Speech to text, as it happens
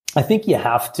I think you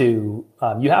have to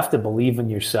believe in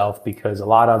yourself because a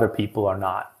lot of other people are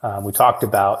not. We talked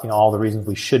about, all the reasons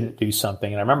we shouldn't do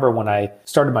something. And I remember when I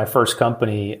started my first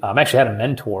company, I actually had a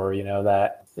mentor,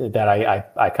 that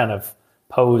I kind of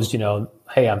posed,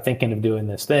 hey, I'm thinking of doing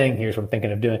this thing. Here's what I'm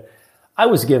thinking of doing. I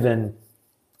was given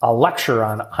a lecture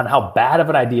on how bad of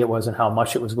an idea it was and how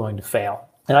much it was going to fail.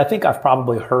 And I think I've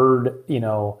probably heard,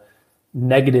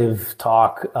 negative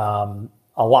talk,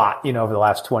 a lot, over the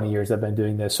last 20 years I've been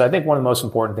doing this. So I think one of the most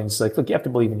important things is look, you have to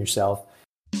believe in yourself.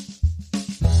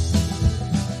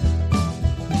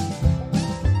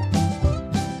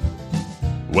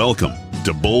 Welcome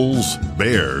to Bulls,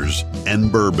 Bears,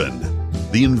 and Bourbon,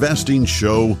 the investing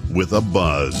show with a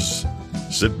buzz.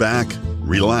 Sit back,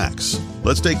 relax.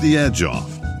 Let's take the edge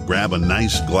off. Grab a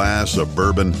nice glass of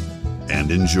bourbon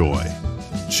and enjoy.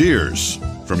 Cheers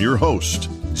from your host,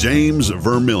 James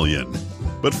Vermillion.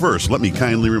 But first, let me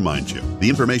kindly remind you, the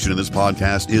information in this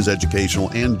podcast is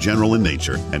educational and general in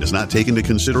nature and does not take into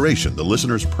consideration the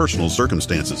listener's personal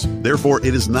circumstances. Therefore,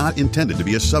 it is not intended to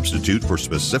be a substitute for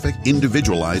specific,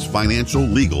 individualized financial,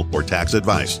 legal, or tax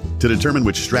advice. To determine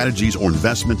which strategies or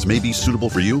investments may be suitable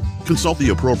for you, consult the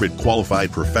appropriate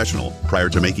qualified professional prior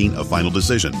to making a final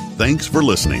decision. Thanks for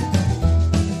listening.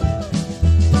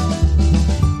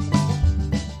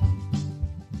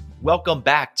 Welcome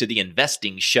back to the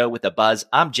Investing Show with a Buzz.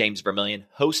 I'm James Vermillion,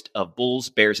 host of Bulls,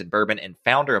 Bears, and Bourbon, and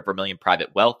founder of Vermillion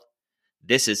Private Wealth.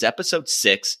 This is episode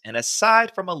 6, and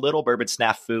aside from a little bourbon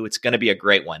snafu, it's going to be a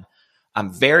great one.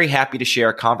 I'm very happy to share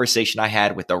a conversation I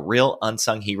had with a real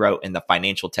unsung hero in the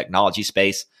financial technology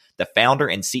space, the founder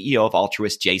and CEO of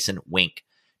Altruist, Jason Wink.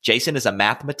 Jason is a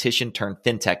mathematician turned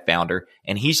fintech founder,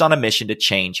 and he's on a mission to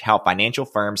change how financial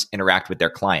firms interact with their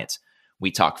clients.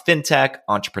 We talk fintech,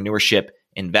 entrepreneurship,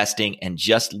 investing, and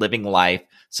just living life.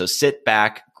 So sit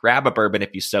back, grab a bourbon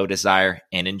if you so desire,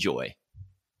 and enjoy.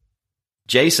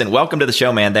 Jason, welcome to the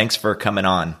show, man. Thanks for coming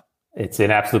on. It's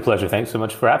an absolute pleasure. Thanks so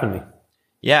much for having me.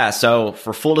 Yeah. So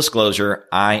for full disclosure,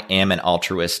 I am an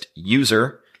Altruist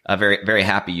user, a very, very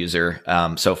happy user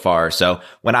so far. So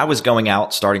when I was going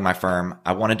out, starting my firm,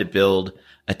 I wanted to build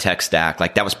a tech stack.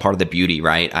 Like that was part of the beauty,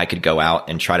 right? I could go out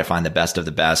and try to find the best of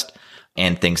the best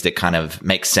and things that kind of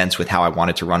make sense with how I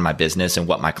wanted to run my business and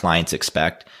what my clients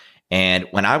expect. And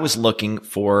when I was looking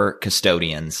for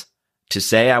custodians, to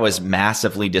say I was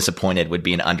massively disappointed would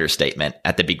be an understatement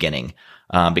at the beginning,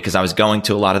 because I was going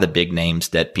to a lot of the big names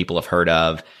that people have heard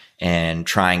of and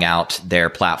trying out their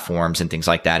platforms and things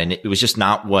like that. And it was just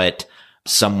not what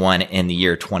someone in the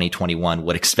year 2021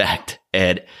 would expect.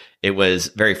 And it was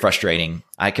very frustrating.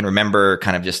 I can remember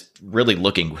kind of just really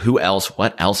looking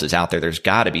what else is out there? There's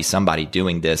got to be somebody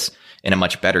doing this in a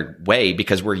much better way,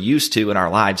 because we're used to in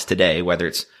our lives today, whether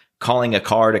it's calling a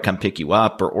car to come pick you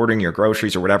up or ordering your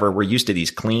groceries or whatever, we're used to these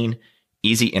clean,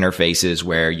 easy interfaces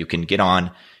where you can get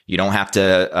on. You don't have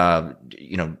to,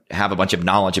 have a bunch of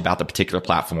knowledge about the particular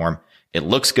platform. It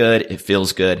looks good, it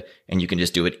feels good, and you can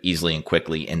just do it easily and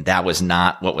quickly. And that was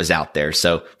not what was out there.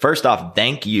 So first off,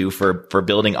 thank you for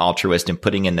building Altruist and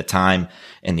putting in the time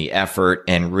and the effort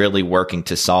and really working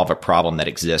to solve a problem that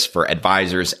exists for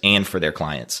advisors and for their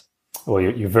clients. Well,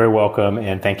 you're very welcome,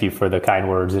 and thank you for the kind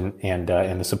words and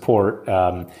the support.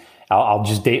 I'll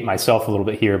just date myself a little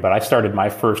bit here, but I started my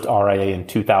first RIA in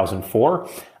 2004.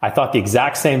 I thought the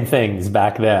exact same things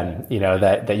back then,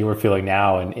 that you were feeling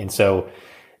now, and so.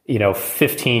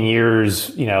 15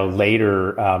 years,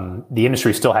 later, the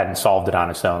industry still hadn't solved it on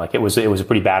its own. Like it was a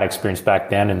pretty bad experience back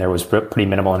then, and there was pretty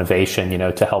minimal innovation,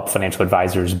 to help financial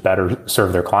advisors better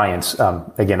serve their clients.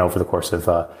 Again, over the course of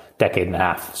a decade and a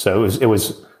half. So it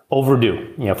was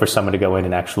overdue, for someone to go in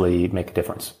and actually make a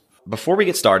difference. Before we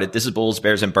get started, this is Bulls,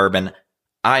 Bears, and Bourbon.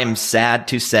 I am sad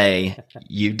to say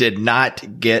you did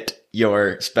not get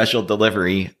your special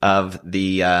delivery of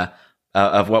the,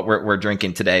 of what we're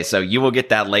drinking today. So you will get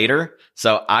that later.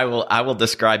 So I will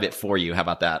describe it for you. How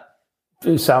about that?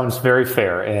 It sounds very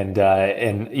fair. And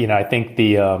I think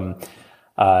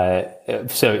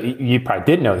so you probably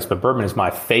did know this, but bourbon is my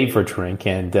favorite drink,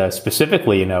 and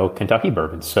specifically, Kentucky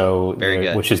bourbon. So very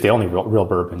good. Which is the only real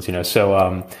bourbons,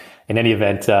 So in any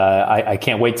event, I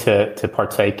can't wait to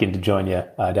partake and to join you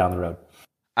down the road.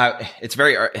 It's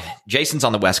Jason's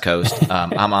on the West Coast.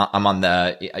 I'm on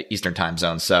the Eastern time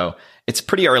zone. So it's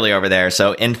pretty early over there.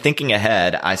 So in thinking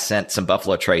ahead, I sent some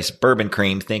Buffalo Trace bourbon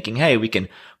cream thinking, hey, we can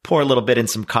pour a little bit in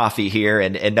some coffee here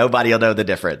and nobody will know the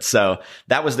difference. So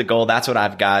that was the goal. That's what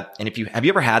I've got. And have you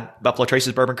ever had Buffalo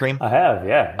Trace's bourbon cream? I have.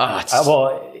 Yeah. Oh,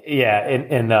 well,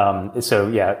 yeah. So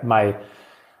yeah,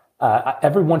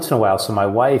 Every once in a while. So my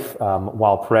wife,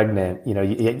 while pregnant,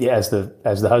 as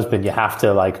the husband, you have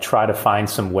to like try to find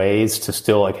some ways to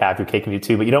still like have your cake and eat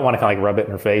too, but you don't want to kind of like rub it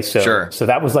in her face. So, Sure. So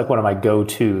that was like one of my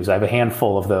go-tos. I have a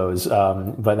handful of those,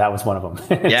 but that was one of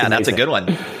them. Yeah, that's a good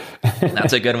one.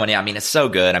 That's a good one. Yeah, I mean, it's so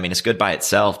good. I mean, it's good by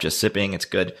itself, just sipping. It's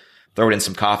good. Throw it in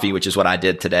some coffee, which is what I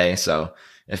did today. So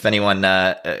if anyone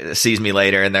sees me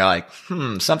later and they're like,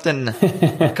 something,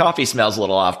 coffee smells a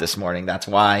little off this morning, that's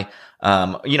why.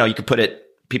 You could put it,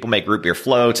 people make root beer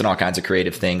floats and all kinds of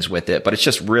creative things with it, but it's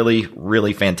just really,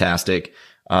 really fantastic.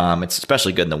 It's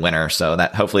especially good in the winter. So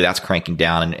that hopefully that's cranking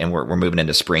down and we're moving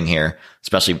into spring here,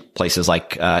 especially places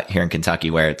like, here in Kentucky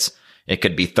where it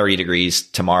could be 30 degrees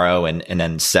tomorrow and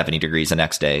then 70 degrees the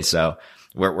next day. So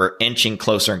we're inching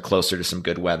closer and closer to some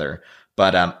good weather.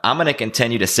 But I'm going to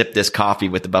continue to sip this coffee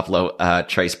with the Buffalo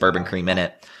Trace bourbon cream in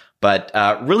it. But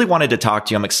really wanted to talk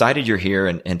to you. I'm excited you're here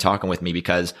and talking with me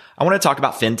because I want to talk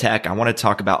about fintech. I want to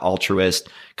talk about Altruist,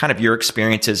 kind of your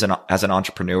experiences as an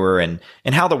entrepreneur and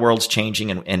how the world's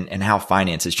changing and how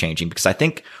finance is changing. Because I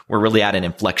think we're really at an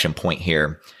inflection point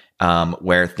here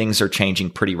where things are changing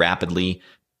pretty rapidly.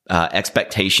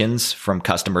 Expectations from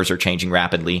customers are changing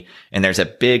rapidly. And there's a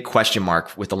big question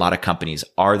mark with a lot of companies.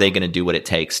 Are they going to do what it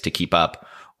takes to keep up?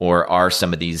 Or are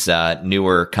some of these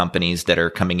newer companies that are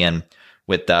coming in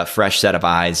with a fresh set of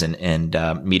eyes and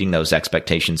meeting those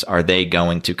expectations, are they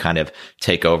going to kind of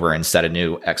take over and set a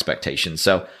new expectation?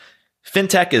 So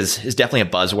fintech is definitely a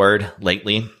buzzword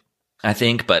lately, I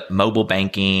think, but mobile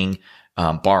banking,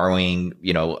 borrowing,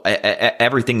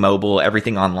 everything mobile,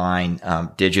 everything online,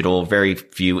 digital, very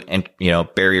few,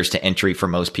 barriers to entry for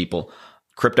most people.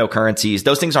 Cryptocurrencies,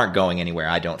 those things aren't going anywhere,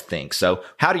 I don't think. So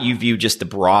how do you view just the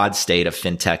broad state of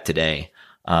fintech today,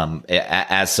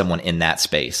 as someone in that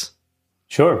space?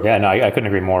 Sure. Yeah, no, I couldn't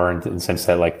agree more in the sense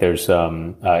that like there's,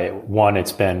 one,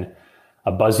 it's been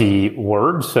a buzzy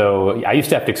word. So I used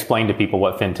to have to explain to people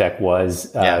what fintech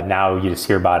was. Now you just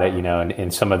hear about it,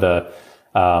 and some of the,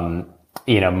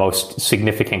 most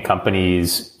significant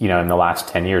companies, in the last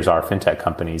 10 years are fintech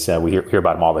companies. We hear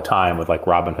about them all the time with like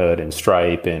Robinhood and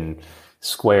Stripe and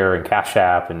Square and Cash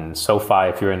App and SoFi.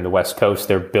 If you're in the West Coast,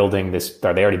 they're building this,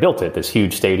 or they already built it, this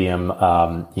huge stadium,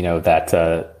 that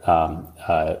the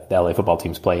LA football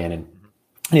teams play in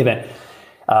any event.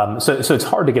 So it's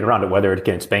hard to get around it, whether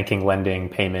it's banking, lending,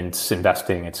 payments,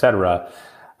 investing, et cetera.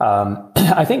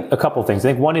 I think a couple of things. I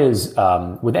think one is,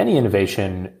 with any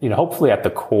innovation, hopefully at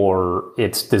the core,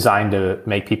 it's designed to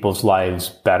make people's lives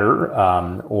better,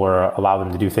 or allow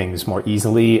them to do things more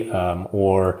easily,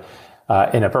 or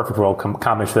in a perfect world,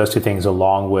 combination of those two things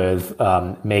along with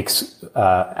makes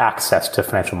access to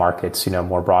financial markets,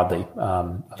 more broadly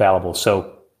available.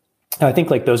 So I think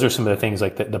like those are some of the things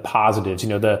like the positives.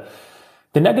 The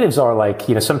negatives are like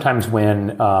sometimes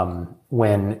when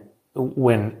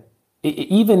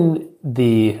even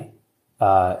the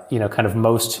kind of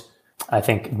most, I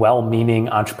think, well-meaning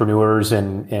entrepreneurs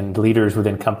and leaders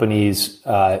within companies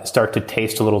start to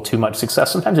taste a little too much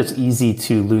success. Sometimes it's easy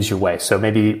to lose your way. So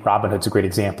maybe Robinhood's a great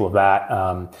example of that.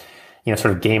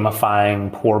 Sort of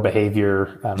gamifying poor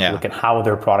behavior. Look at how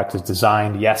their product is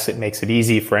designed. Yes, it makes it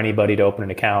easy for anybody to open an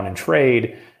account and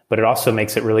trade, but it also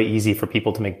makes it really easy for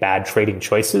people to make bad trading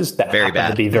choices that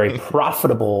happen to be very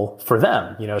profitable for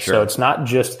them. Sure. So it's not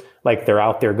just like they're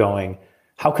out there going,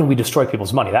 how can we destroy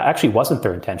people's money? That actually wasn't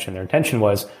their intention. Their intention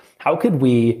was, how could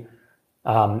we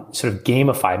sort of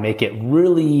gamify, make it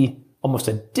really almost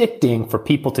addicting for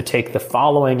people to take the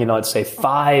following, let's say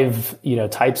 5,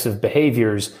 types of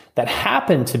behaviors that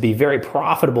happen to be very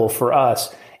profitable for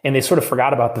us. And they sort of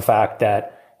forgot about the fact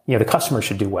that, the customer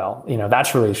should do well.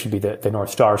 That's really should be the North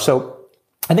Star. So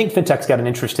I think fintech's got an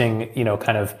interesting,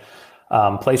 kind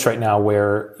of place right now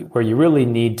where you really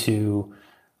need to,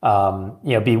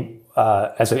 be,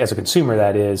 as a consumer,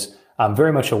 that is,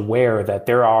 very much aware that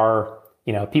there are,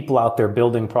 people out there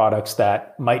building products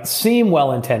that might seem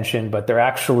well-intentioned, but they're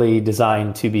actually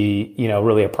designed to be,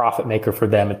 really a profit maker for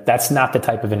them. That's not the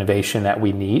type of innovation that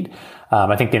we need.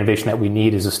 I think the innovation that we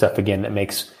need is the stuff, again, that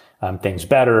makes things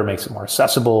better, makes it more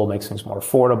accessible, makes things more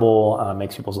affordable,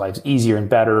 makes people's lives easier and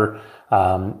better.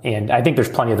 And I think there's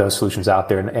plenty of those solutions out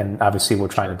there. And obviously, we're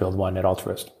trying to build one at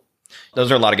Altruist.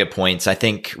 Those are a lot of good points. I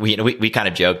think we kind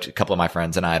of joked, a couple of my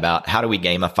friends and I, about how do we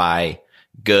gamify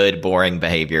good, boring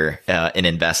behavior in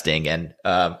investing. And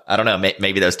I don't know,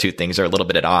 maybe those two things are a little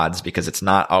bit at odds because it's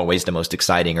not always the most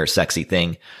exciting or sexy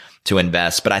thing to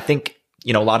invest. But I think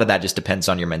a lot of that just depends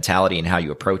on your mentality and how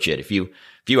you approach it. If you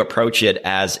approach it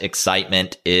as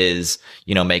excitement is,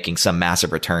 making some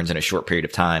massive returns in a short period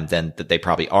of time, then they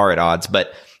probably are at odds.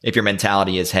 But if your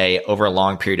mentality is, hey, over a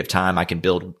long period of time, I can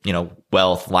build,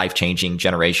 wealth, life-changing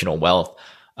generational wealth,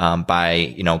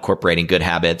 by, incorporating good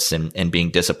habits and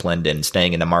being disciplined and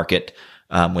staying in the market,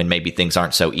 when maybe things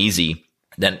aren't so easy,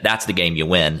 then that's the game you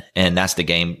win. And that's the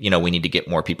game, we need to get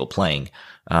more people playing,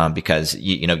 because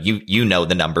you know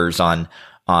the numbers on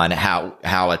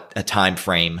how a time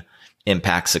frame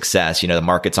impacts success. The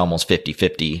market's almost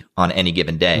 50-50 on any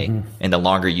given day. Mm-hmm. And the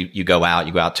longer you go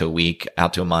out to a week,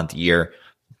 out to a month, year,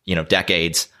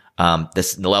 decades,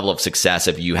 the level of success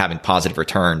of you having positive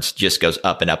returns just goes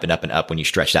up and up and up and up when you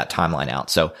stretch that timeline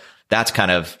out. So that's kind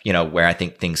of, where I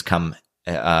think things come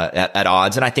at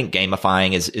odds. And I think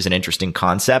gamifying is an interesting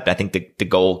concept. I think the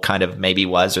goal kind of maybe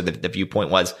was, or the viewpoint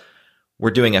was,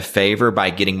 we're doing a favor by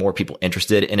getting more people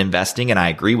interested in investing. And I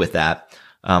agree with that.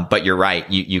 But you're right.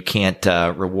 You can't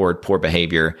reward poor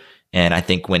behavior. And I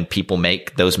think when people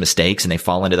make those mistakes and they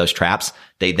fall into those traps,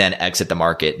 they then exit the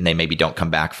market and they maybe don't come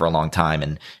back for a long time,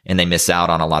 and they miss out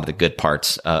on a lot of the good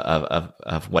parts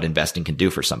of what investing can do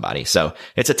for somebody. So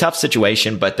it's a tough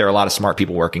situation, but there are a lot of smart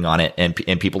people working on it, and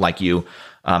people like you,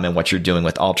 and what you're doing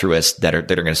with Altruist that are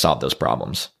going to solve those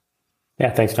problems.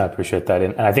 Yeah, thanks, John. I appreciate that.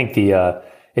 And I think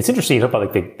it's interesting to talk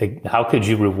about like how could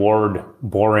you reward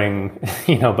boring,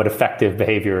 but effective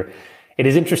behavior. It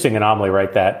is interesting anomaly,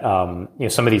 right? That,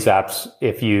 some of these apps,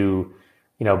 if you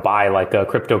buy like a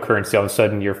cryptocurrency, all of a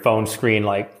sudden your phone screen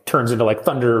like turns into like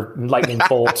thunder and lightning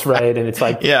bolts, right? And it's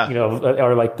like,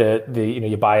 or like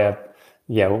you buy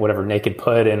whatever naked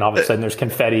put, and all of a sudden there's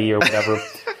confetti or whatever.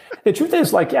 The truth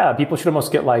is, like, people should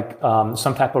almost get like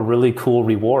some type of really cool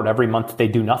reward every month that they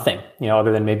do nothing,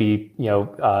 other than maybe,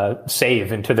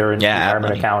 save into their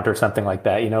retirement account or something like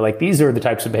that. Like these are the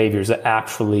types of behaviors that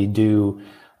actually do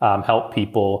help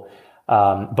people.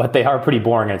 But they are pretty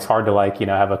boring, and it's hard to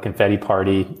have a confetti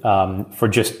party, for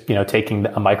just, taking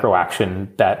a micro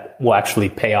action that will actually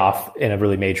pay off in a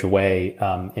really major way,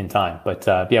 in time. But,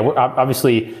 we're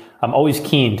obviously, I'm always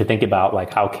keen to think about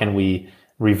like, how can we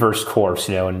reverse course,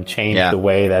 and change the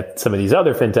way that some of these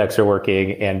other fintechs are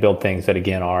working and build things that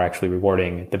again are actually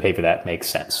rewarding the behavior that makes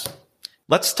sense.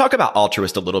 Let's talk about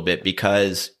Altruist a little bit,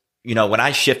 because, when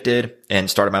I shifted and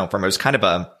started my own firm, it was kind of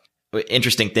a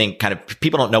interesting thing. Kind of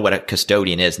people don't know what a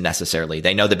custodian is necessarily.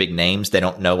 They know the big names. They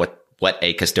don't know what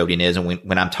a custodian is. And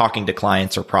when I'm talking to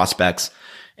clients or prospects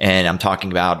and I'm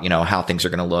talking about, how things are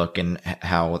going to look and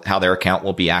how their account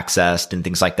will be accessed and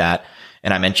things like that.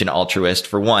 And I mentioned Altruist.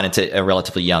 For one, it's a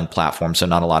relatively young platform, so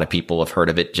not a lot of people have heard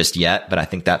of it just yet, but I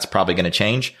think that's probably going to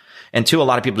change. And two, a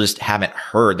lot of people just haven't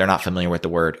heard. They're not familiar with the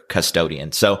word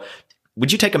custodian. So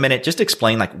would you take a minute just to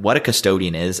explain like what a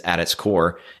custodian is at its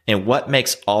core, and what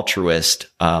makes Altruist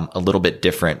a little bit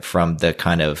different from the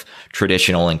kind of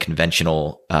traditional and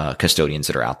conventional custodians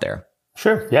that are out there?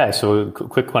 Sure. Yeah. So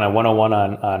quick kind of 101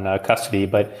 on custody,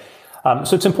 but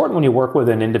so it's important when you work with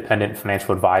an independent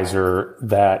financial advisor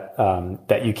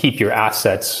that you keep your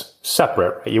assets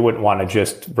separate. Right? You wouldn't want to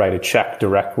just write a check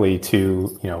directly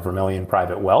to Vermilion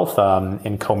Private Wealth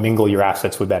and commingle your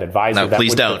assets with that advisor. No,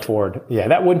 please don't.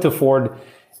 That wouldn't afford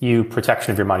you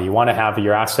protection of your money. You want to have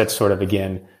your assets sort of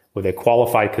again with a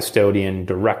qualified custodian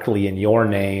directly in your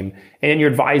name, and your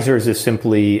advisors is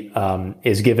simply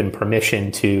is given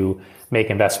permission to make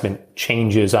investment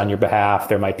changes on your behalf.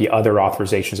 There might be other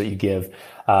authorizations that you give.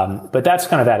 But that's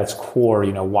kind of at its core,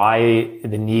 why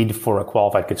the need for a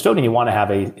qualified custodian. You want to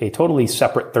have a totally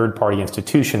separate third-party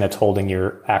institution that's holding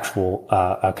your actual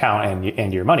account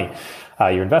and your money,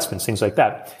 your investments, things like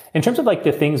that. In terms of like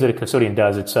the things that a custodian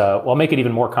does, it's, I'll make it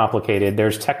even more complicated.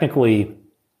 There's technically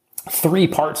 3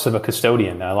 parts of a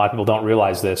custodian. Now, a lot of people don't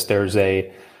realize this. There's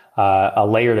a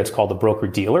layer that's called the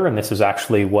broker-dealer, and this is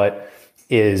actually what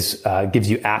gives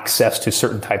you access to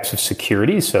certain types of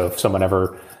securities. So if someone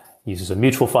ever uses a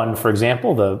mutual fund, for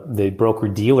example, the broker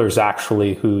dealer is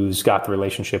actually who's got the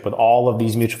relationship with all of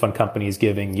these mutual fund companies,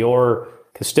 giving your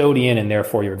custodian and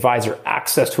therefore your advisor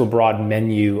access to a broad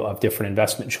menu of different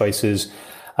investment choices.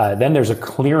 Then there's a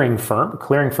clearing firm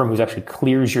who actually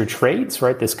clears your trades,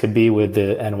 right? This could be with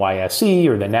the NYSE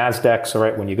or the NASDAQ. So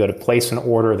right, when you go to place an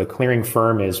order, the clearing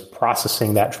firm is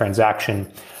processing that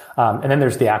transaction. And then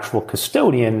there's the actual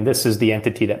custodian. This is the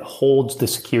entity that holds the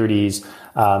securities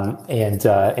and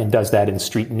does that in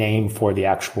street name for the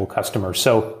actual customer.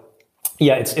 So,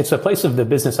 yeah, it's a place of the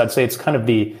business. I'd say it's kind of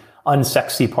the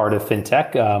unsexy part of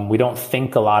fintech. We don't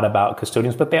think a lot about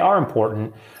custodians, but they are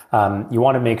important. You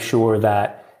want to make sure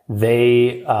that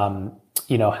they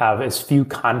have as few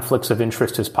conflicts of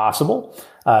interest as possible,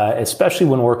 especially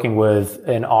when working with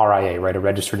an RIA, right? A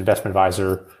registered investment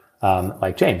advisor,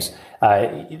 like James.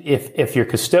 If your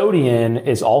custodian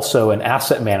is also an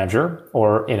asset manager,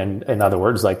 or in other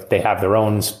words, like they have their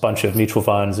own bunch of mutual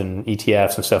funds and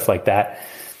ETFs and stuff like that,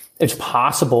 it's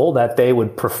possible that they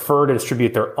would prefer to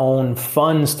distribute their own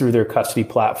funds through their custody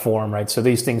platform, right? So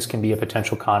these things can be a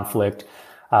potential conflict.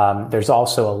 There's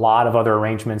also a lot of other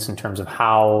arrangements in terms of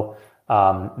how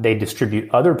they distribute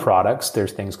other products.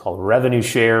 There's things called revenue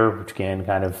share, which can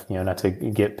kind of, not to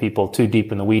get people too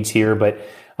deep in the weeds here, but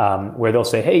where they'll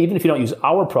say, hey, even if you don't use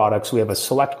our products, we have a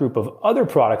select group of other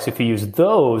products. If you use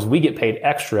those, we get paid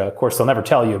extra. Of course, they'll never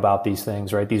tell you about these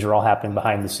things, right? These are all happening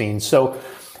behind the scenes. So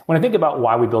when I think about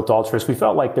why we built Altruist, we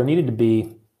felt like there needed to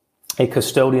be a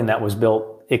custodian that was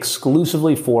built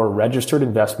exclusively for registered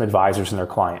investment advisors and their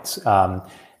clients.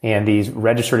 And these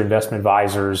registered investment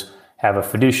advisors have a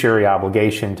fiduciary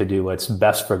obligation to do what's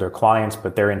best for their clients,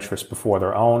 but their interests before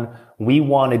their own. We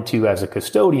wanted to, as a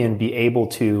custodian, be able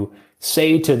to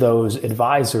say to those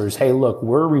advisors, hey, look,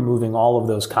 we're removing all of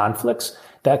those conflicts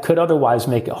that could otherwise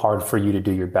make it hard for you to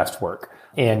do your best work.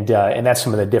 And that's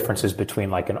some of the differences between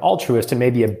like an Altruist and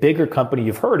maybe a bigger company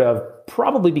you've heard of,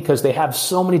 probably because they have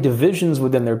so many divisions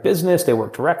within their business. They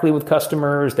work directly with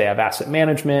customers. They have asset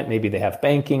management. Maybe they have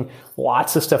banking,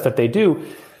 lots of stuff that they do.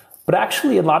 But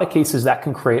actually, in a lot of cases, that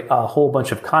can create a whole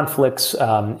bunch of conflicts,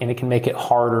 and it can make it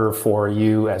harder for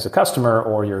you as a customer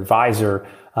or your advisor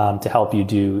to help you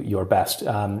do your best.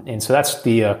 And so that's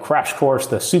the crash course,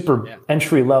 the super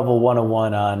entry level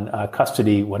 101 on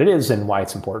custody, what it is and why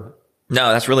it's important.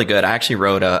 No, that's really good. I actually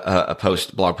wrote a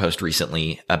blog post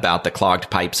recently about the clogged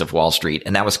pipes of Wall Street.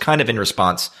 And that was kind of in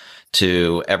response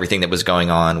to everything that was going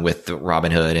on with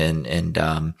Robinhood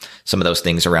and some of those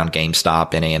things around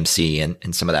GameStop and AMC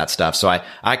and some of that stuff. So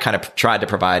I kind of tried to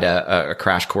provide a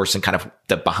crash course and kind of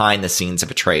the behind the scenes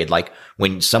of a trade. Like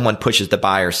when someone pushes the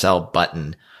buy or sell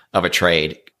button of a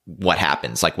trade, what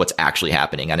happens? Like what's actually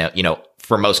happening? I know,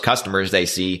 for most customers, they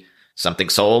see something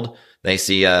sold. They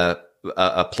see a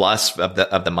plus of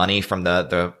the money from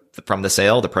the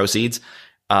sale, the proceeds.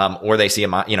 Or they see a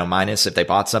minus if they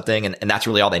bought something, and that's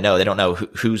really all they know. They don't know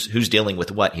who's dealing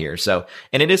with what here. So,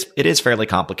 and it is fairly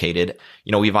complicated.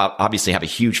 We've obviously have a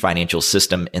huge financial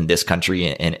system in this country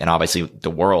and obviously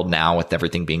the world now with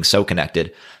everything being so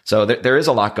connected. So there is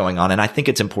a lot going on. And I think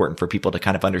it's important for people to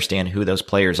kind of understand who those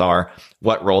players are,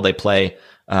 what role they play.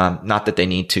 Not that they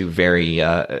need to very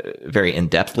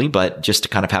in-depthly, but just to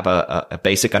kind of have a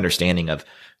basic understanding of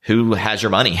who has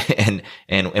your money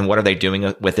and what are they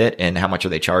doing with it and how much are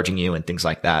they charging you and things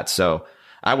like that. So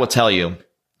I will tell you,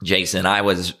 Jason, I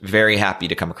was very happy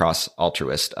to come across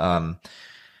Altruist.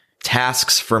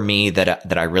 Tasks for me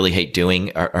that I really hate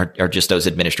doing are just those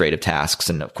administrative tasks.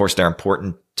 And of course, they're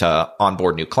important to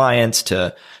onboard new clients,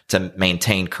 to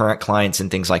maintain current clients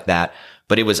and things like that.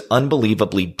 But it was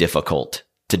unbelievably difficult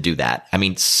to do that. I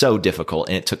mean, so difficult.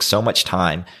 And it took so much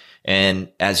time. And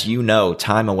as you know,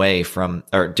 time away from,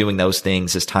 or doing those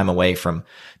things is time away from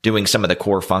doing some of the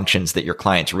core functions that your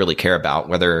clients really care about,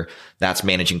 whether that's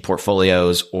managing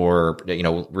portfolios or,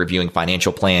 reviewing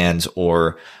financial plans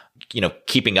or,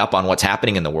 keeping up on what's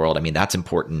happening in the world. I mean, that's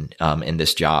important, in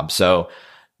this job. So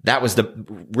that was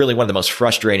really one of the most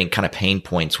frustrating kind of pain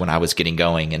points when I was getting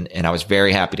going. And I was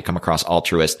very happy to come across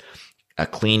Altruist, a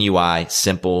clean UI,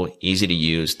 simple, easy to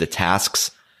use. The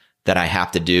tasks that I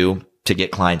have to do to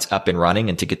get clients up and running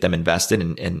and to get them invested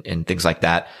and things like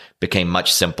that became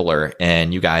much simpler.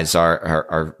 And you guys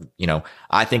are,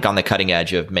 I think on the cutting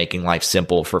edge of making life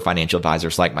simple for financial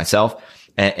advisors like myself.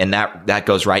 And that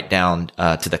goes right down,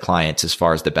 to the clients as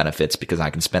far as the benefits, because I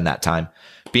can spend that time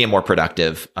being more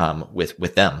productive,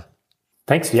 with them.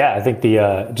 Thanks. Yeah. I think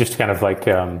just to kind of like,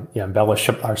 embellish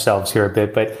ourselves here a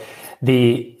bit, but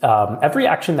every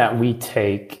action that we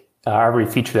take, every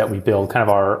feature that we build, kind of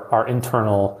our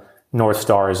internal North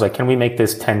Star is like, can we make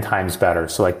this 10 times better?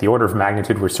 So like the order of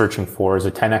magnitude we're searching for is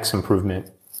a 10x improvement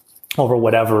over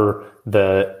whatever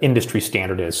the industry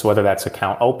standard is. So whether that's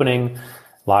account opening,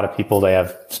 a lot of people, they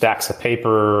have stacks of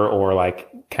paper or like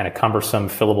kind of cumbersome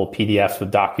fillable PDFs with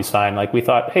DocuSign. Like we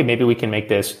thought, hey, maybe we can make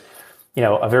this,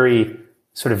 a very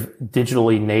sort of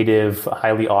digitally native,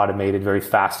 highly automated, very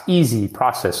fast, easy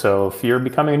process. So if you're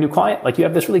becoming a new client, like you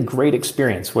have this really great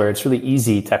experience where it's really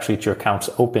easy to actually get your accounts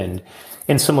opened.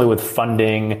 And similarly with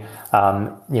funding,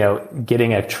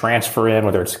 getting a transfer in,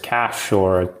 whether it's cash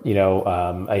or,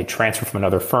 a transfer from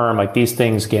another firm, like these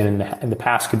things, again, in the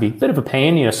past could be a bit of a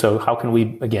pain, so how can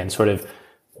we, again, sort of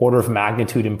order of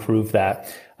magnitude improve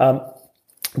that?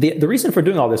 The reason for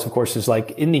doing all this, of course, is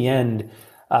like in the end,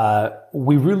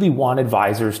 we really want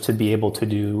advisors to be able to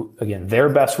do, again, their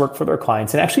best work for their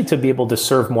clients and actually to be able to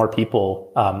serve more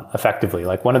people effectively.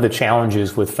 Like one of the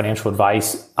challenges with financial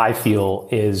advice, I feel,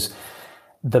 is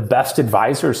the best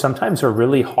advisors sometimes are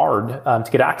really hard to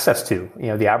get access to.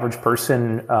 The average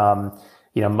person,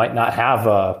 might not have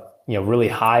a really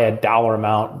high dollar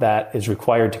amount that is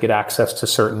required to get access to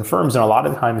certain firms. And a lot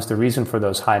of times the reason for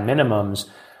those high minimums,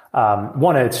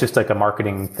 one, it's just like a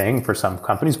marketing thing for some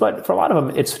companies, but for a lot of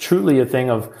them, it's truly a thing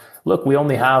of, look, we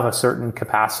only have a certain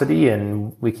capacity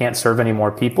and we can't serve any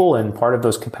more people. And part of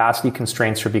those capacity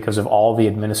constraints are because of all the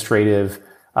administrative,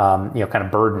 kind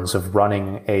of burdens of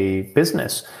running a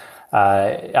business.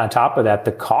 On top of that,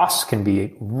 the costs can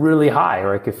be really high.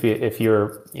 Like if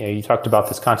you're, you talked about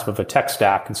this concept of a tech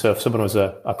stack. And so if someone was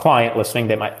a client listening,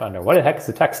 they might wonder, what the heck is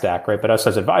a tech stack, right? But us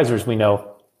as advisors, we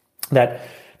know that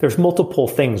there's multiple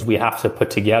things we have to put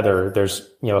together. There's,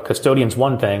 a custodian's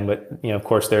one thing, but, of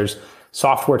course, there's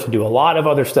software to do a lot of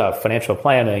other stuff, financial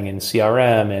planning and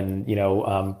CRM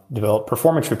and, develop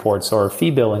performance reports or fee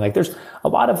billing. Like there's a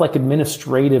lot of like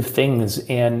administrative things.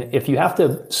 And if you have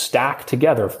to stack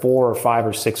together 4 or 5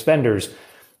 or 6 vendors,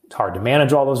 it's hard to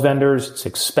manage all those vendors. It's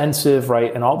expensive,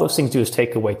 right? And all those things do is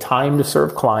take away time to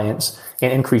serve clients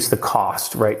and increase the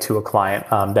cost, right, to a client.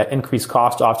 That increased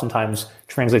cost oftentimes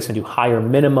translates into higher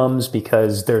minimums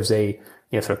because there's a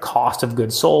sort of cost of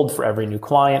goods sold for every new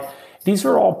client. These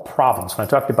are all problems. When I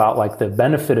talked about like the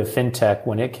benefit of fintech,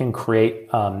 when it can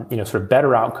create sort of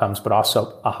better outcomes, but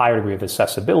also a higher degree of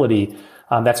accessibility,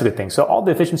 that's a good thing. So all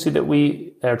the efficiency that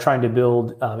we are trying to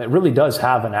build, it really does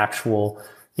have an actual,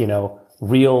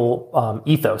 real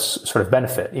ethos sort of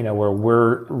benefit, where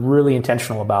we're really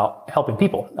intentional about helping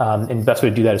people. And the best way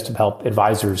to do that is to help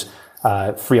advisors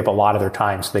free up a lot of their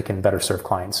time so they can better serve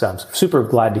clients. So I'm super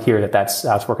glad to hear that that's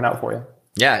how it's working out for you.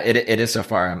 Yeah, it is so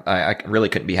far. I really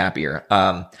couldn't be happier.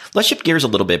 Let's shift gears a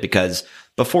little bit because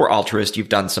before Altruist, you've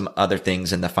done some other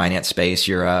things in the finance space.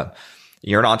 You're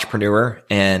an entrepreneur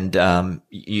and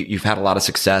you've had a lot of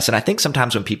success. And I think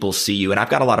sometimes when people see you, and I've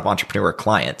got a lot of entrepreneur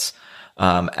clients,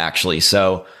 actually.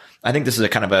 So I think this is a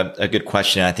kind of a good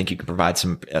question. I think you can provide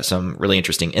some really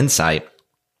interesting insight.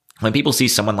 When people see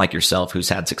someone like yourself who's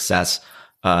had success,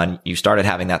 you started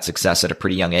having that success at a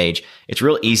pretty young age, it's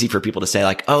real easy for people to say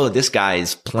like, oh, this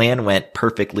guy's plan went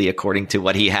perfectly according to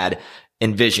what he had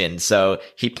envisioned. So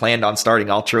he planned on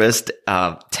starting Altruist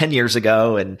 10 years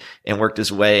ago and worked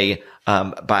his way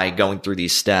by going through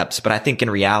these steps. But I think in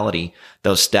reality,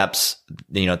 those steps,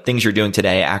 things you're doing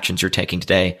today, actions you're taking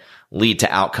today lead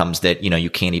to outcomes that, you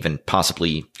can't even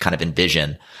possibly kind of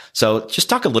envision. So just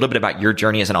talk a little bit about your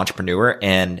journey as an entrepreneur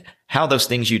and how those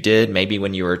things you did, maybe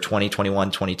when you were 20,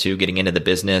 21, 22, getting into the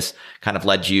business kind of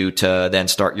led you to then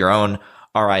start your own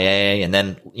RIA and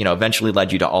then, eventually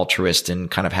led you to Altruist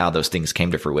and kind of how those things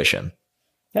came to fruition.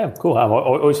 Yeah, cool. I'm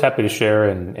always happy to share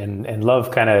and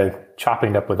love kind of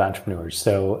chopping up with entrepreneurs.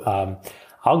 So,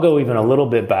 I'll go even a little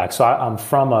bit back. So I'm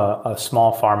from a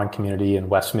small farming community in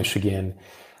West Michigan.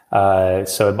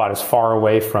 So about as far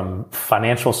away from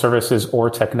financial services or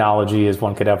technology as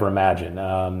one could ever imagine.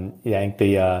 I think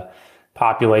the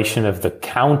population of the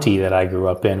county that I grew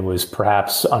up in was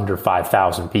perhaps under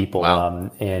 5,000 people.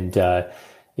 Wow.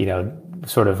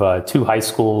 Sort of 2 high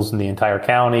schools in the entire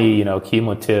county,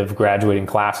 cumulative graduating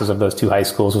classes of those 2 high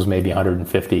schools was maybe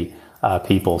 150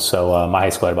 people. So my high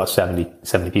school had about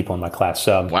 70 people in my class.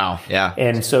 Wow. Yeah.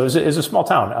 And so it was a small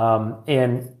town.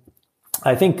 And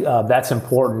I think that's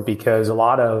important because a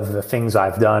lot of the things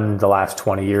I've done the last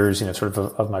 20 years, sort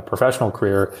of my professional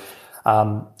career,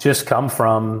 just come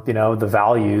from, the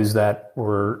values that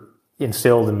were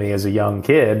instilled in me as a young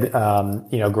kid,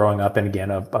 growing up in, again,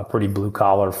 a pretty blue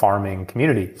collar farming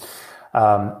community.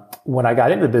 When I got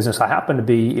into the business, I happened to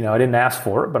be, I didn't ask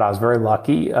for it, but I was very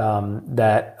lucky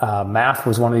that math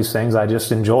was one of these things I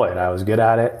just enjoyed. I was good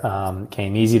at it,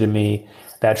 came easy to me.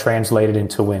 That translated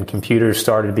into when computers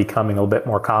started becoming a little bit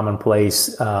more commonplace.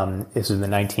 This is in the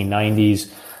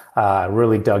 1990s. I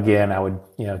really dug in. I would,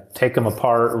 take them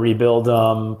apart, rebuild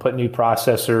them, put new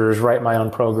processors, write my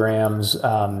own programs.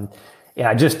 And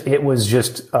it was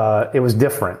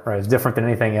different, right? It was different than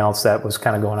anything else that was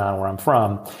kind of going on where I'm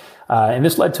from. And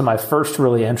this led to my first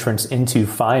really entrance into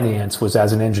finance was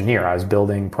as an engineer. I was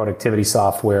building productivity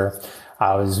software.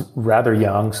 I was rather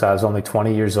young, so I was only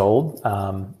 20 years old.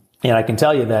 And I can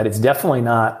tell you that it's definitely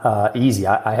not easy.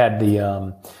 I had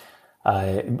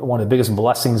one of the biggest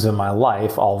blessings in my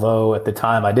life, although at the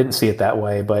time I didn't see it that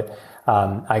way. But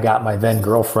I got my then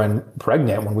girlfriend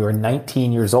pregnant when we were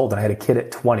 19 years old, and I had a kid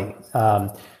at 20.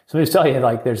 So let me just tell you,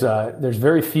 like, there's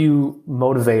very few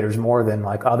motivators more than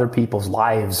like other people's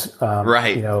lives,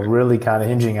 Right. really kind of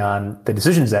hinging on the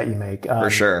decisions that you make. For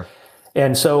sure.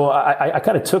 And so I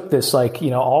kind of took this, like,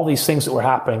 all these things that were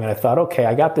happening, and I thought, okay,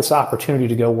 I got this opportunity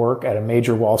to go work at a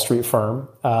major Wall Street firm.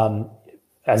 I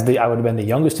would have been the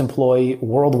youngest employee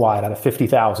worldwide out of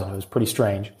 50,000. It was pretty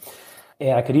strange.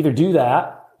 And I could either do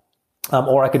that,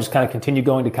 or I could just kind of continue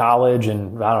going to college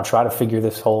and try to figure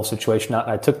this whole situation out.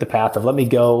 And I took the path of let me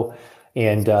go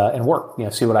and work,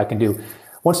 see what I can do.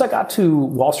 Once I got to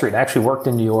Wall Street, I actually worked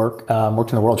in New York, worked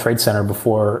in the World Trade Center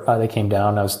before they came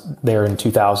down. I was there in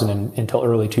 2000 until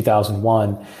early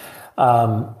 2001.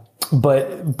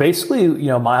 But basically,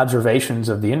 my observations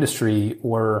of the industry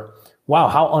were, wow,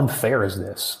 how unfair is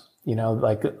this?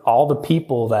 Like all the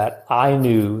people that I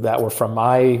knew that were from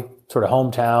my sort of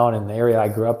hometown and the area I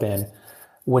grew up in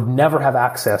would never have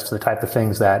access to the type of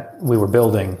things that we were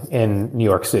building in New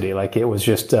York City. Like it was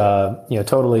just,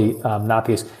 totally not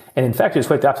the case. And in fact, it was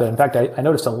quite the opposite. In fact, I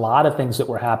noticed a lot of things that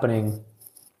were happening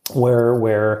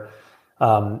where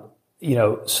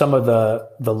some of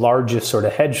the largest sort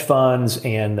of hedge funds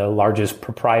and the largest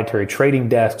proprietary trading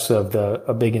desks of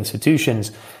the big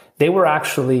institutions, they were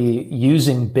actually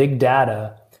using big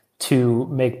data to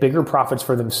make bigger profits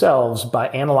for themselves by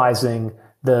analyzing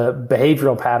the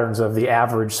behavioral patterns of the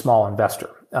average small investor.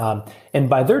 And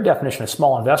by their definition, a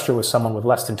small investor was someone with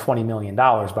less than $20 million,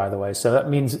 by the way. So that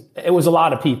means it was a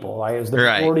lot of people. Right? It was the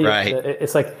majority. Right.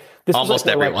 It's like this almost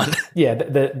like, everyone.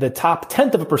 The top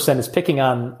 1/10% is picking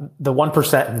on the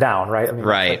 1% and down, right? I mean,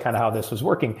 right. That's kind of how this was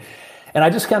working. And I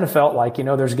just kind of felt like,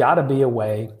 there's got to be a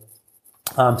way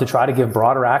to try to give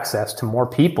broader access to more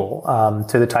people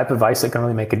to the type of advice that can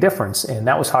really make a difference. And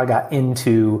that was how I got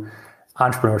into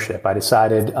entrepreneurship. I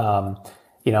decided,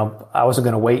 I wasn't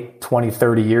going to wait 20,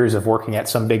 30 years of working at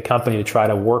some big company to try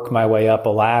to work my way up a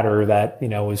ladder that,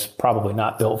 was probably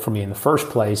not built for me in the first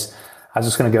place. I was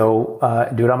just going to go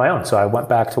do it on my own. So I went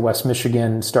back to West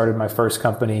Michigan, started my first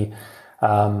company,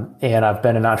 and I've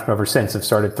been an entrepreneur ever since. I've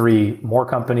started 3 more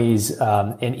companies.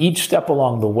 And each step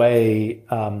along the way,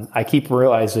 I keep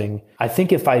realizing, I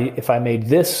think if I made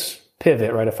this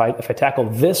pivot, right, if I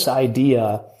tackled this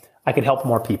idea, I could help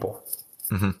more people.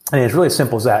 Mm-hmm. And it's really as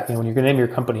simple as that. When you're going to name your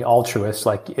company Altruist,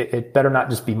 like it better not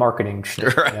just be marketing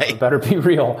shit. Right. It better be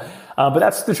real. But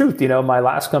that's the truth. My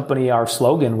last company, our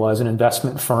slogan was an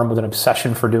investment firm with an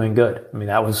obsession for doing good. I mean,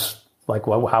 that was like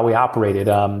how we operated.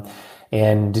 But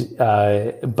the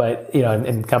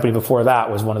company before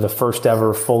that was one of the first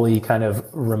ever fully kind of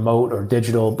remote or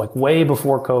digital, like way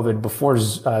before COVID, before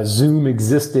Zoom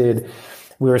existed.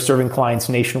 We were serving clients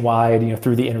nationwide,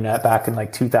 through the internet back in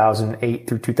like 2008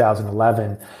 through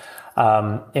 2011.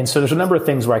 And so there's a number of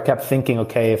things where I kept thinking,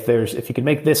 okay, if you could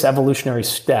make this evolutionary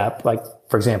step, like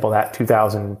for example, that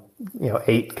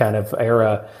 2008 kind of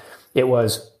era, it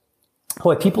was,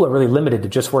 boy, people are really limited to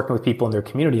just working with people in their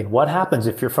community. And what happens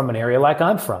if you're from an area like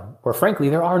I'm from, where frankly,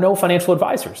 there are no financial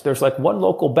advisors? There's like one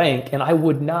local bank, and I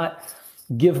would not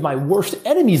give my worst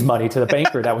enemy's money to the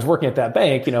banker that was working at that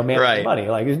bank, managing right. money.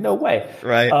 Like, there's no way.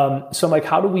 Right. So I'm like,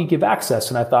 how do we give access?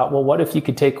 And I thought, well, what if you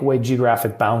could take away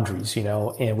geographic boundaries,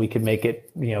 and we could make it,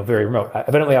 very remote.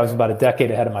 Evidently, I was about a decade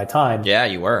ahead of my time. Yeah,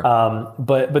 you were.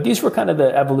 But these were kind of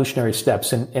the evolutionary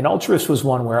steps. And Altruist was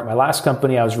one where at my last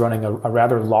company, I was running a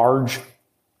rather large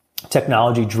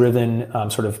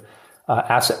technology-driven sort of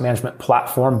asset management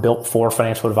platform built for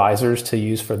financial advisors to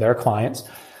use for their clients.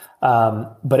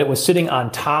 But it was sitting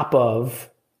on top of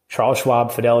Charles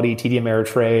Schwab, Fidelity, TD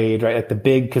Ameritrade, right? Like the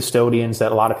big custodians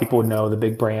that a lot of people would know, the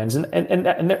big brands.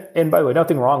 And by the way,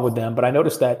 nothing wrong with them, but I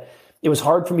noticed that it was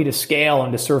hard for me to scale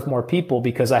and to serve more people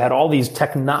because I had all these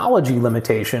technology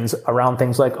limitations around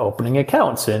things like opening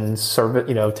accounts and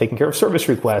taking care of service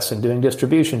requests and doing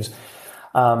distributions.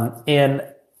 And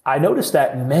I noticed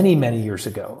that many, many years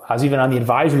ago. I was even on the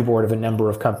advisory board of a number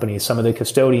of companies, some of the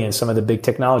custodians, some of the big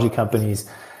technology companies.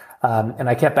 And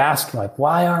I kept asking, like,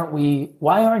 why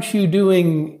aren't you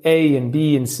doing A and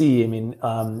B and C? I mean,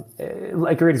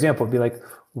 like a great example would be like,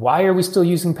 why are we still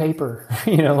using paper?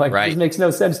 Right. This makes no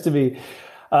sense to me.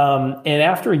 And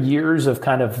after years of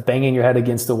kind of banging your head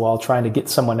against the wall, trying to get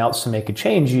someone else to make a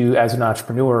change, you as an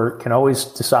entrepreneur can always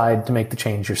decide to make the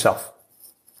change yourself.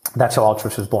 That's how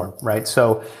Altruist was born, right?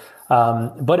 So,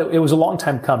 but it was a long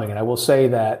time coming. And I will say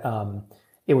that,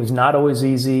 it was not always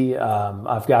easy.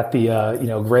 I've got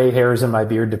the, gray hairs in my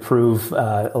beard to prove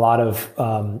a lot of,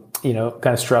 kind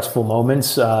of stressful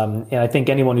moments. And I think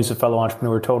anyone who's a fellow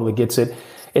entrepreneur totally gets it.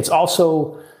 It's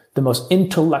also the most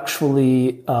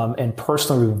intellectually and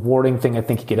personally rewarding thing I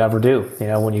think you could ever do.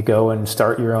 When you go and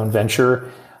start your own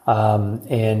venture,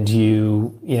 and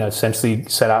you essentially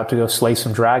set out to go slay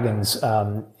some dragons.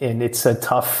 And it's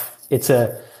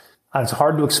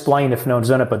hard to explain if no one's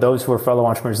done it, but those who are fellow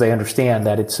entrepreneurs, they understand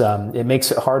that it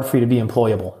makes it hard for you to be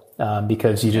employable,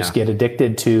 because you just get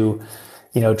addicted to,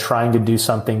 trying to do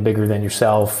something bigger than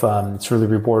yourself. It's really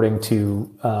rewarding to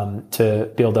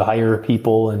be able to hire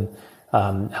people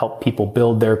and help people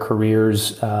build their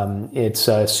careers. It's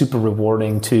super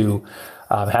rewarding to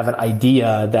have an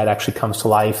idea that actually comes to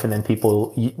life, and then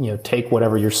people, take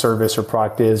whatever your service or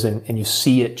product is, and you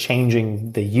see it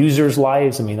changing the users'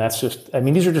 lives. These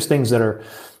are just things that are,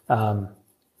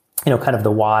 kind of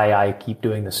the why I keep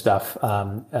doing this stuff.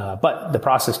 But the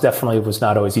process definitely was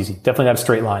not always easy. Definitely not a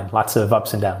straight line. Lots of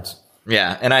ups and downs.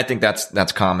 Yeah. And I think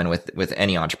that's common with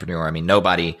any entrepreneur.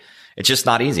 It's just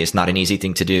not easy. It's not an easy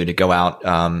thing to do, to go out,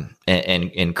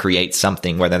 and create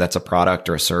something, whether that's a product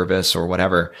or a service or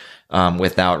whatever,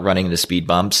 without running into speed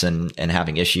bumps and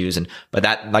having issues. But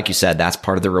that, like you said, that's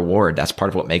part of the reward. That's part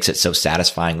of what makes it so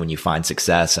satisfying when you find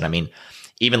success. And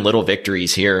even little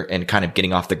victories here and kind of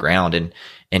getting off the ground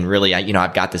and really,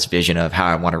 I've got this vision of how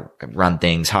I want to run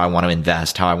things, how I want to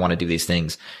invest, how I want to do these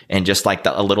things. And just like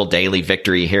a little daily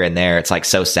victory here and there, it's like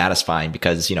so satisfying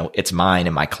because, it's mine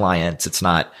and my clients. It's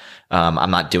not,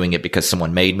 I'm not doing it because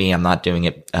someone made me. I'm not doing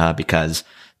it, because,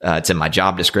 it's in my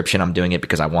job description. I'm doing it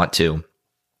because I want to,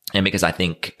 and because I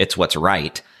think it's what's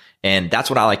right. And that's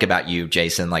what I like about you,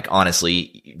 Jason. Like,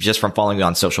 honestly, just from following you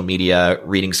on social media,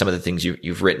 reading some of the things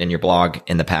you've written in your blog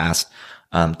in the past,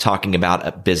 talking about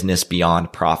a business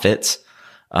beyond profits,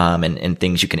 and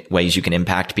things ways you can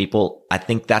impact people. I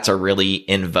think that's a really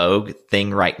in vogue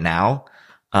thing right now.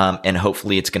 And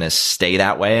hopefully it's going to stay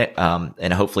that way.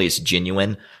 And hopefully it's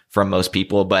genuine from most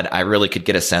people, but I really could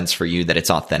get a sense for you that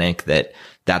it's authentic,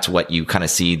 that's what you kind of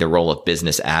see the role of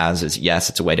business as, is yes,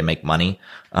 it's a way to make money.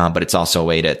 But it's also a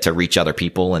way to reach other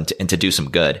people and to do some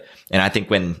good. And I think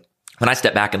when I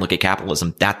step back and look at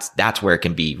capitalism, that's where it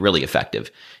can be really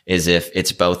effective, is if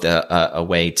it's both a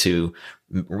way to,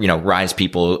 rise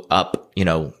people up,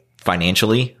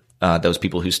 financially, those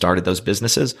people who started those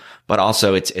businesses, but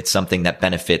also it's something that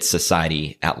benefits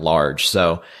society at large.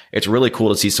 So it's really cool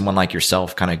to see someone like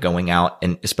yourself kind of going out,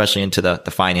 and especially into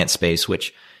the finance space,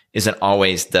 which isn't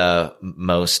always the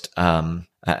most,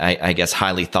 I guess,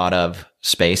 highly thought of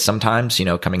space sometimes,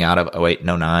 coming out of 2008 and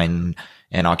 2009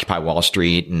 and Occupy Wall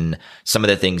Street and some of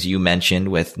the things you mentioned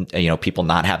with, people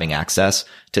not having access,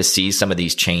 to see some of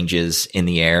these changes in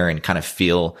the air and kind of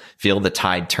feel the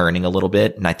tide turning a little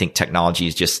bit. And I think technology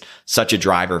is just such a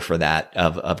driver for that,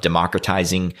 of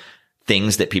democratizing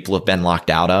things that people have been locked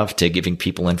out of, to giving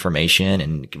people information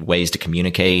and ways to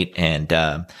communicate and,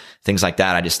 things like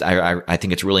that. I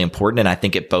think it's really important. And I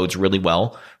think it bodes really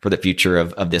well for the future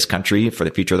of this country, for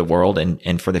the future of the world,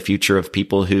 and for the future of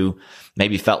people who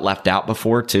maybe felt left out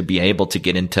before, to be able to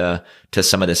get into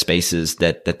some of the spaces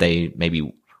that they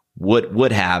maybe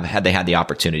would have had they had the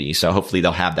opportunity. So hopefully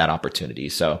they'll have that opportunity.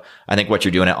 So I think what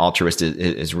you're doing at Altruist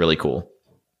is really cool.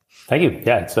 Thank you.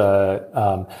 Yeah,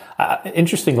 it's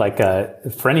interesting. Like,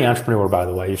 for any entrepreneur, by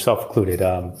the way, yourself included,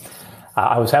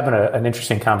 I was having an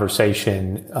interesting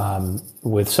conversation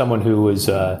with someone who was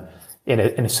in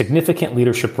a significant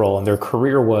leadership role, and their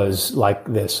career was like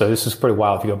this. So this is pretty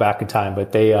wild if you go back in time.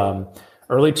 But they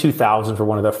early 2000s were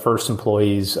one of the first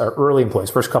employees, or early employees,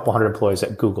 first couple hundred employees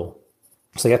at Google.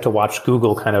 So they had to watch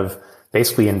Google kind of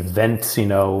basically invent,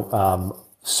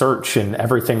 search and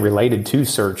everything related to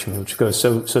search, which goes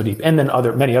so deep. And then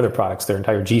many other products, their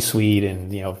entire G Suite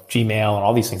and, Gmail and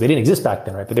all these things. They didn't exist back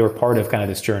then, right? But they were part of kind of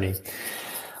this journey.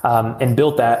 And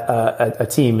built that, a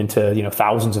team into,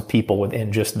 thousands of people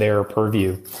within just their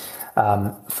purview.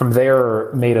 From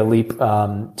there, made a leap, to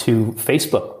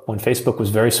Facebook, when Facebook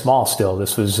was very small still.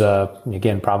 This was,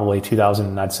 again, probably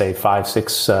 2000, I'd say 5,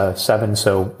 6, 7.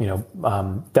 So,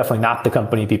 definitely not the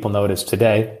company people know it as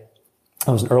today. I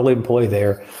was an early employee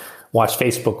there, watched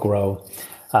Facebook grow.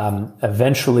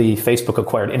 Eventually, Facebook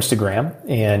acquired Instagram,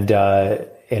 and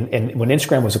when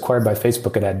Instagram was acquired by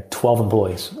Facebook, it had 12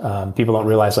 employees. People don't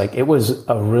realize, like, it was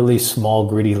a really small,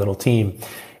 greedy little team.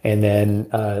 And then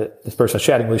this person I was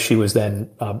chatting with, she was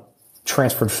then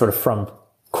transferred sort of from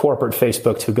corporate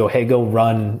Facebook to go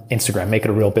run Instagram, make it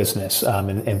a real business,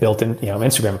 and built in,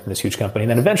 Instagram from this huge company.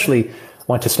 And then eventually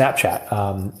went to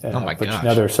Snapchat, which is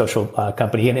another social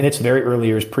company. And in its very early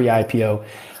years, pre-IPO,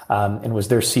 and was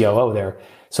their COO there.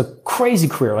 So crazy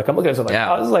career. Like, I'm looking at it,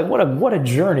 I was like, what a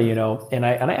journey, And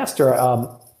I asked her,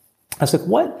 I was like,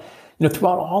 what,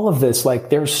 throughout all of this, like,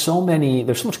 there's so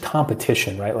much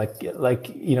competition, right?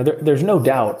 There's no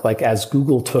doubt, like, as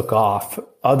Google took off,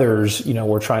 others,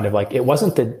 were trying to, like, it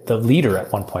wasn't the leader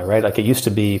at one point, right? Like, it used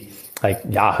to be, like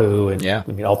Yahoo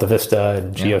and Alta Vista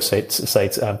and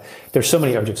GeoSites. There's so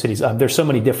many, or GeoCities. There's so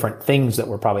many different things that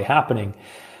were probably happening.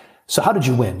 So how did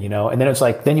you win, And then it's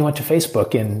like, then you went to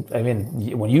Facebook, and I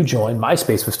mean, when you joined,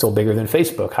 MySpace was still bigger than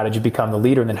Facebook. How did you become the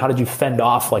leader? And then how did you fend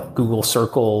off like Google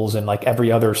Circles and like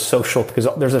every other social, because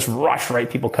there's this rush, right?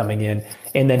 People coming in,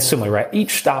 and then similarly, right?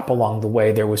 Each stop along the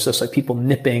way, there was just like people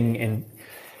nipping, and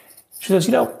she says,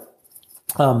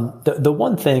 the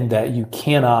one thing that you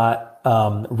cannot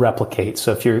replicate.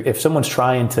 So if someone's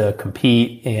trying to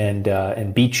compete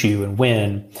and beat you and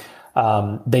win,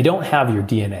 they don't have your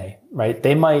DNA, right?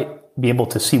 They might be able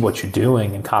to see what you're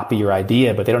doing and copy your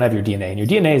idea, but they don't have your DNA. And your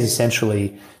DNA is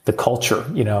essentially the culture,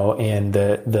 and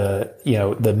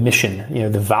the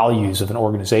mission, the values of an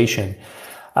organization.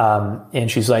 And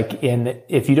she's like, and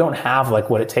if you don't have like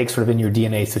what it takes sort of in your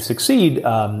DNA to succeed,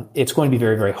 it's going to be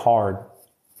very, very hard.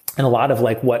 And a lot of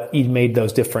like what made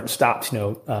those different stops,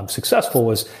 successful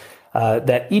was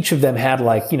that each of them had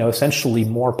like, essentially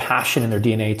more passion in their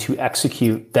DNA to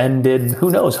execute than did who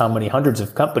knows how many hundreds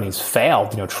of companies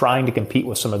failed, trying to compete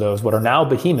with some of those, what are now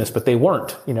behemoths, but they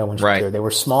weren't, when she was there. They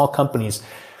were small companies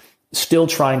still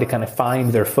trying to kind of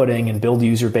find their footing and build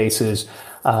user bases,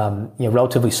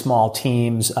 relatively small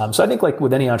teams. So I think like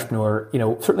with any entrepreneur,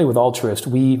 certainly with Altruist,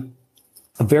 we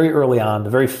very early on, the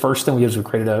very first thing we did was we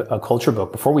created a culture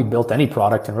book before we built any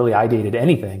product and really ideated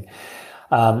anything.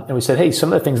 And we said, hey,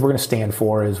 some of the things we're going to stand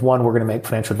for is one, we're going to make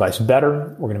financial advice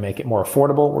better. We're going to make it more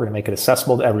affordable. We're going to make it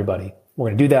accessible to everybody. We're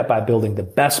going to do that by building the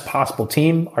best possible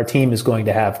team. Our team is going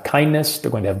to have kindness. They're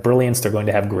going to have brilliance. They're going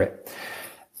to have grit.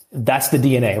 That's the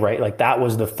DNA, right? Like that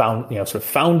was the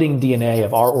founding DNA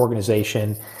of our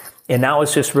organization. And now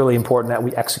it's just really important that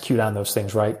we execute on those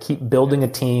things, right? Keep building a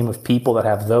team of people that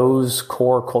have those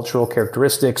core cultural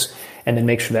characteristics, and then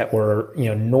make sure that we're,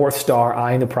 North Star,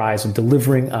 eyeing the prize and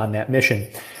delivering on that mission.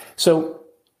 So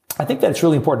I think that it's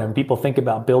really important when people think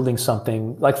about building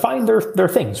something, like find their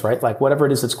things, right? Like whatever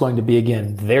it is that's going to be,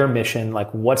 again, their mission,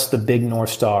 like what's the big North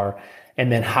Star,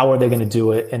 and then how are they going to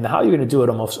do it? And how you're going to do it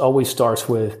almost always starts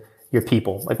with your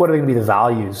people. Like what are going to be the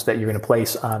values that you're going to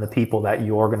place on the people that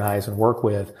you organize and work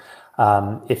with?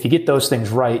 If you get those things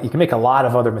right, you can make a lot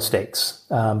of other mistakes.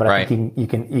 But I think you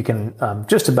can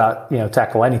just about,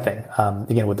 tackle anything,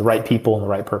 again, with the right people and the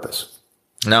right purpose.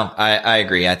 No, I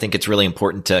agree. I think it's really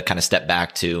important to kind of step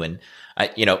back to, and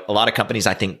a lot of companies,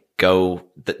 I think,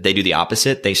 they do the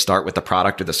opposite. They start with the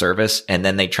product or the service, and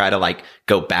then they try to like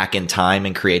go back in time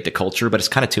and create the culture, but it's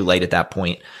kind of too late at that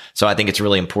point. So I think it's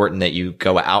really important that you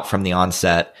go out from the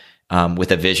onset,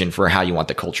 with a vision for how you want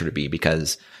the culture to be,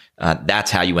 because that's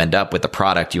how you end up with the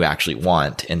product you actually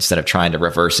want, instead of trying to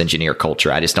reverse engineer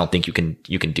culture. I just don't think you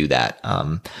can do that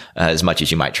as much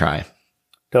as you might try.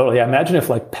 Totally. Yeah. Imagine if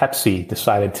like Pepsi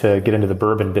decided to get into the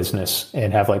bourbon business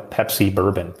and have like Pepsi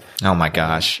bourbon. Oh my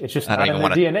gosh. It's just not in their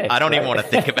DNA. I don't even want to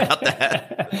think about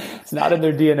that. It's not in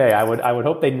their DNA. I would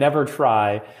hope they never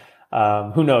try.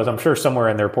 Who knows? I'm sure somewhere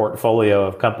in their portfolio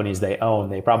of companies they own,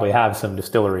 they probably have some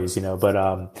distilleries,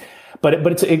 but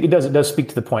it does speak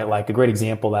to the point. Like a great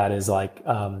example of that is like,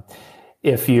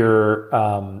 if you're,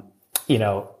 you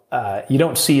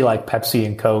don't see like Pepsi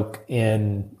and Coke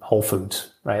in Whole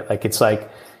Foods, right? Like it's like,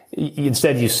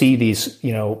 instead you see these,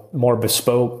 more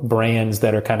bespoke brands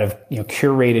that are kind of,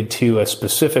 curated to a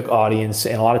specific audience.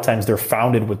 And a lot of times they're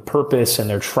founded with purpose and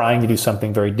they're trying to do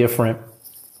something very different.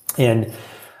 And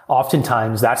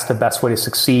oftentimes that's the best way to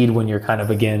succeed when you're kind of,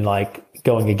 again, like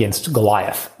going against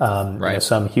Goliath, right.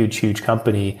 Some huge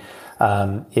company,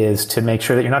 is to make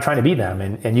sure that you're not trying to beat them,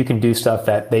 and you can do stuff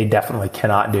that they definitely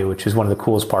cannot do, which is one of the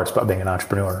coolest parts about being an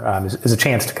entrepreneur, is a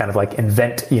chance to kind of like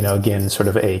invent, again, sort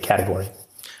of a category.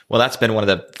 Well, that's been one of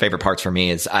the favorite parts for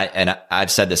me is I've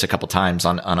said this a couple times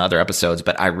on other episodes,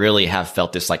 but I really have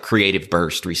felt this like creative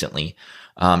burst recently.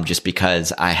 Just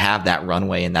because I have that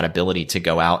runway and that ability to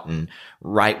go out and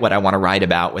write what I want to write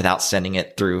about without sending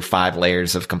it through 5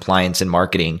 layers of compliance and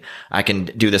marketing. I can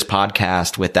do this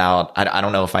podcast without, I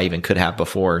don't know if I even could have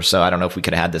before. So I don't know if we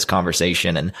could have had this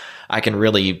conversation, and I can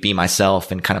really be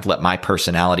myself and kind of let my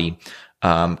personality,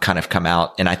 kind of come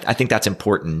out. And I think that's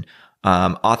important.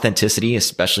 Authenticity,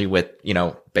 especially with,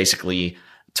 basically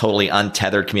totally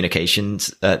untethered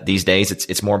communications, these days,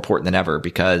 it's more important than ever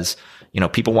because,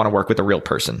 people want to work with a real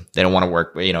person. They don't want to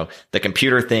work, the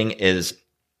computer thing is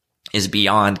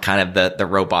beyond kind of the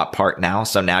robot part now.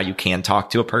 So now you can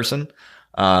talk to a person.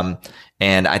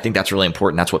 And I think that's really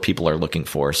important. That's what people are looking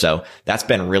for. So that's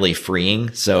been really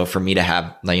freeing. So for me to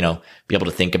have, be able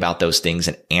to think about those things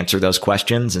and answer those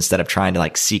questions instead of trying to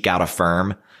like seek out a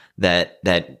firm that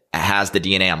has the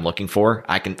DNA I'm looking for,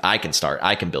 I can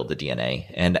build the DNA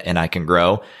and I can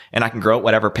grow at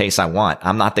whatever pace I want.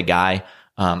 I'm not the guy.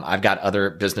 I've got other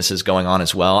businesses going on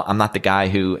as well. I'm not the guy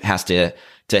who has to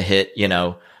hit,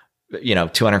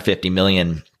 250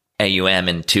 million AUM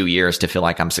in 2 years to feel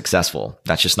like I'm successful.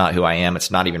 That's just not who I am.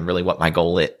 It's not even really what my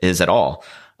goal is at all.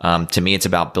 To me, it's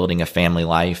about building a family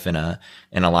life and a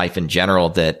life in general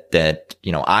that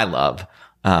I love.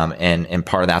 And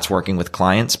part of that's working with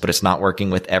clients, but it's not working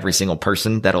with every single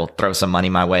person that'll throw some money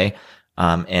my way.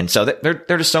 And so there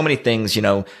are just so many things,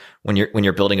 when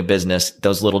you're building a business,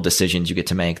 those little decisions you get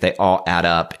to make, they all add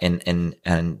up. And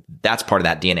that's part of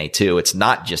that DNA too. It's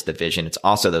not just the vision. It's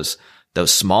also those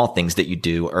small things that you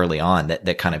do early on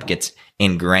that kind of gets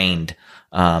ingrained.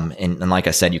 And like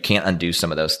I said, you can't undo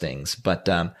some of those things, but,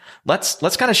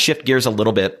 let's kind of shift gears a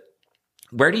little bit.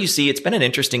 Where do you see, it's been an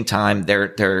interesting time.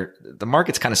 The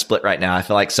market's kind of split right now. I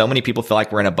feel like so many people feel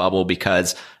like we're in a bubble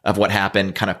because of what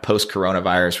happened kind of post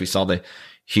coronavirus. We saw the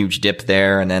huge dip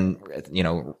there and then,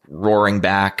 roaring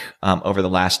back, over the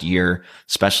last year,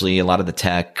 especially a lot of the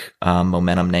tech,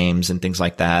 momentum names and things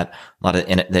like that, a lot of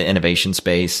the innovation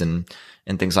space and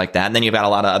things like that. And then you've got a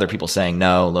lot of other people saying,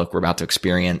 no, look, we're about to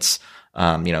experience,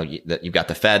 you've got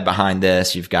the Fed behind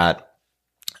this. You've got,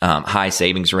 high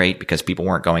savings rate because people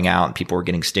weren't going out and people were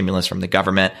getting stimulus from the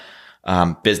government.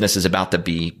 Business is about to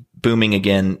be booming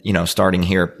again, starting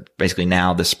here basically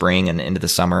now this spring and into the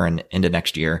summer and into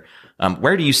next year.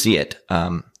 Where do you see it,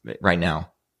 right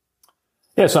now?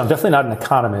 Yeah. So I'm definitely not an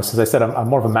economist. As I said, I'm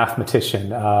more of a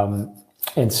mathematician.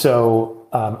 And so,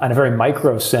 in a very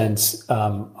micro sense,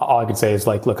 all I can say is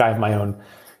like, look, I have my own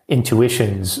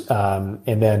intuitions.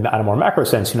 And then on a more macro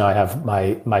sense, I have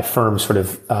my firm's sort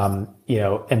of,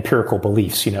 empirical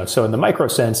beliefs, so in the micro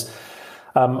sense,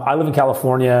 I live in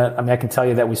California. I mean, I can tell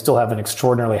you that we still have an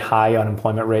extraordinarily high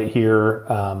unemployment rate here.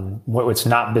 It's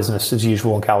not business as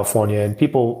usual in California, and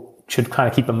people should kind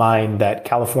of keep in mind that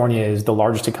California is the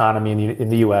largest economy in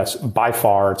the U.S. by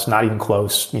far. It's not even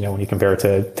close, when you compare it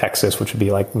to Texas, which would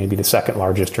be like maybe the second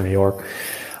largest, or New York.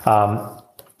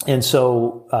 And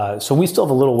so we still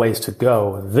have a little ways to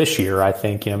go this year. I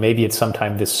think, maybe it's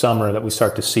sometime this summer that we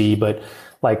start to see, but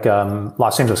like,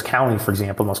 Los Angeles County, for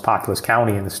example, the most populous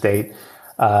county in the state,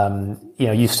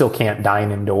 you still can't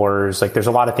dine indoors. Like there's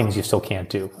a lot of things you still can't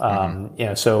do.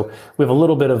 So we have a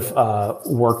little bit of,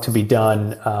 work to be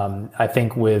done. I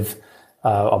think with,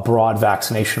 a broad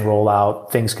vaccination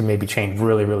rollout, things can maybe change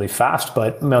really, really fast,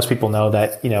 but most people know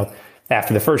that,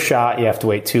 after the first shot, you have to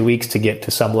wait 2 weeks to get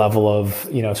to some level of,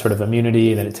 sort of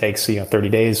immunity. And then it takes, 30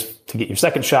 days to get your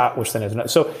second shot, which then is another.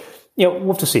 So, we'll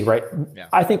have to see, right? Yeah.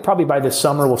 I think probably by this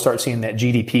summer, we'll start seeing that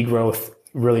GDP growth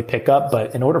really pick up.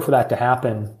 But in order for that to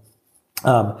happen,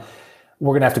 we're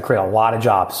going to have to create a lot of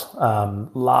jobs. A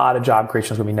lot of job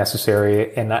creation is going to be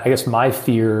necessary. And I guess my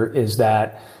fear is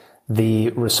that the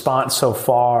response so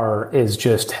far is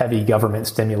just heavy government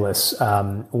stimulus,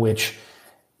 which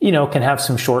can have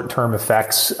some short-term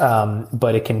effects,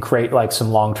 but it can create like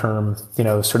some long-term,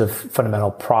 sort of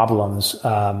fundamental problems.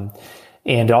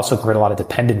 And it also create a lot of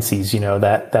dependencies,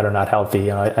 that are not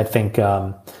healthy. I think,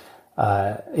 I'm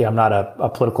not a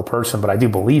political person, but I do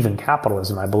believe in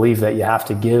capitalism. I believe that you have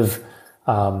to give,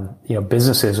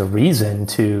 businesses a reason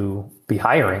to be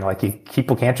hiring. Like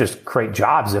people can't just create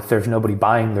jobs if there's nobody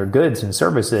buying their goods and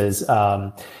services.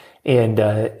 And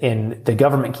the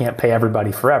government can't pay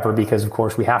everybody forever because, of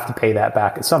course, we have to pay that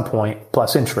back at some point,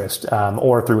 plus interest,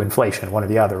 or through inflation, one or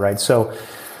the other, right? So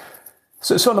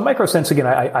in the micro sense, again,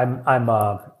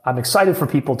 I'm excited for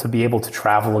people to be able to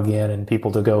travel again and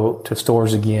people to go to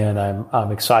stores again.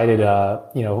 I'm excited,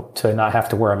 to not have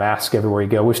to wear a mask everywhere you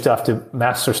go.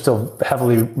 Masks are still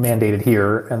heavily mandated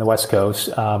here in the West Coast.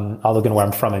 Although where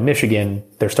I'm from in Michigan,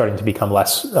 they're starting to become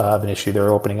less of an issue. They're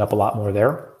opening up a lot more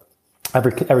there.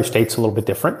 Every state's a little bit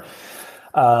different.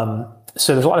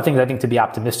 So there's a lot of things I think to be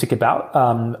optimistic about.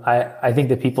 I think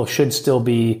that people should still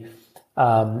be,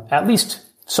 at least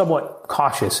somewhat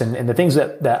cautious. And the things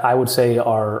that I would say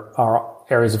are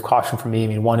areas of caution for me. I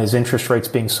mean, one is interest rates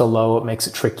being so low, it makes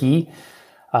it tricky.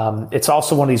 It's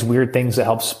also one of these weird things that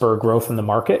helps spur growth in the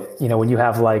market. When you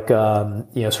have like,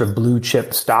 sort of blue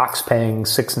chip stocks paying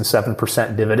 6 and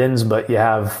 7% dividends, but you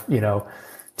have,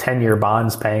 10-year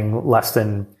bonds paying less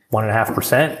than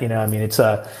 1.5%. I mean, it's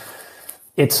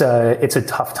a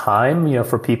tough time,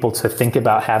 for people to think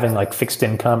about having like fixed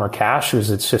income or cash, because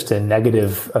it's just a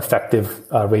negative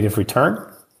effective rate of return.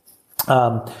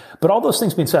 But all those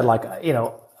things being said, like,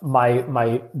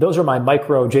 those are my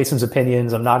micro, Jason's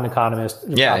opinions. I'm not an economist.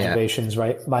 Observations,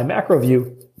 right? My macro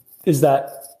view is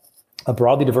that a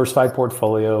broadly diversified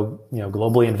portfolio,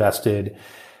 globally invested,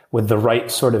 with the right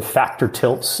sort of factor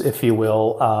tilts, if you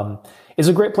will, is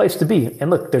a great place to be. And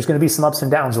look, there's going to be some ups and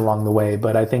downs along the way,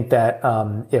 but I think that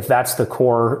if that's the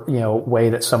core, way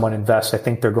that someone invests, I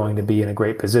think they're going to be in a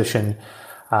great position.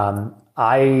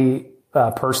 I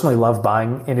personally love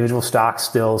buying individual stocks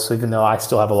still. So even though I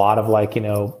still have a lot of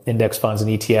index funds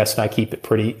and ETFs, and I keep it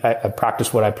I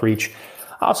practice what I preach.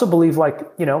 I also believe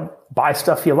buy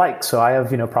stuff you like. So I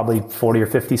have, probably 40 or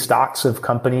 50 stocks of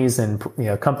companies and,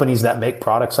 companies that make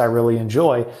products I really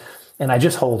enjoy. And I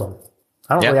just hold them.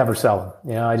 I don't really ever sell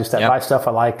them. I just buy stuff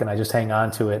I like and I just hang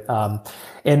on to it.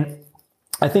 And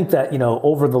I think that,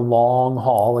 over the long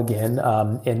haul, again,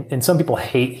 and some people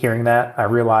hate hearing that. I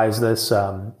realize this.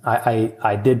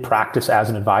 I did practice as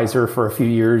an advisor for a few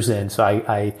years. And so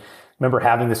I remember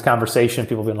having this conversation,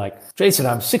 people being like, Jason,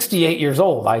 I'm 68 years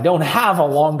old. I don't have a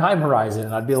long time horizon.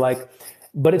 And I'd be like,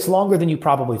 but it's longer than you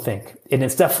probably think. And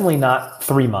it's definitely not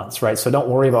 3 months, right? So don't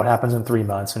worry about what happens in 3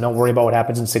 months and don't worry about what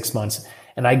happens in 6 months.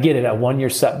 And I get it. A 1 year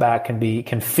setback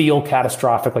can feel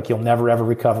catastrophic, like you'll never, ever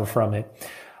recover from it.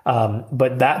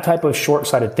 But that type of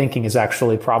short-sighted thinking is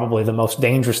actually probably the most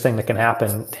dangerous thing that can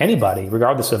happen to anybody,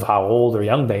 regardless of how old or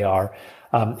young they are.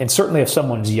 And certainly if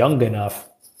someone's young enough,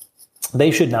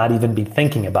 they should not even be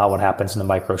thinking about what happens in the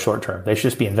micro short term. They should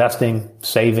just be investing,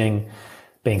 saving,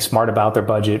 being smart about their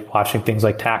budget, watching things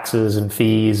like taxes and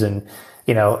fees. And,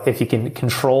 if you can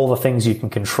control the things you can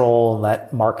control and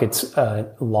let markets,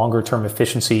 longer term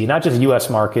efficiency, not just US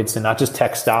markets and not just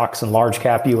tech stocks and large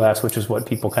cap US, which is what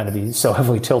people kind of be so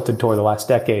heavily tilted toward the last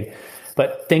decade,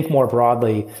 but think more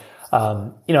broadly.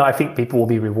 I think people will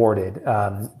be rewarded.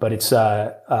 But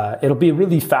it'll be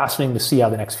really fascinating to see how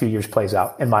the next few years plays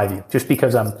out, in my view, just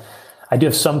because I do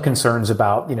have some concerns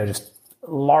about, just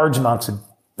large amounts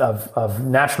of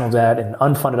national debt and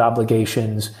unfunded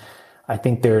obligations. I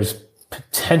think there's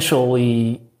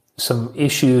potentially some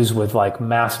issues with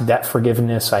mass debt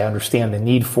forgiveness. I understand the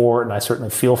need for it, and I certainly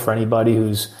feel for anybody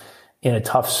who's in a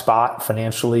tough spot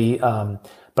financially.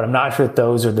 But I'm not sure that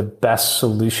those are the best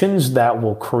solutions that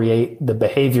will create the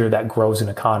behavior that grows an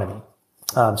economy.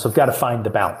 So we've got to find the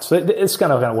balance. So it's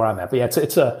kind of where I'm at. But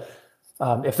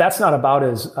yeah, if that's not about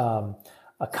as a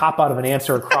cop out of an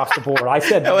answer across the board, I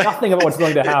said nothing about what's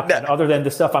going to happen other than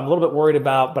the stuff I'm a little bit worried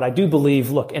about. But I do believe,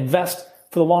 look, invest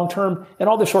for the long term, and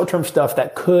all the short term stuff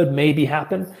that could maybe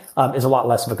happen is a lot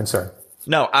less of a concern.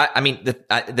 No, I mean,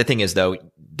 the thing is, though,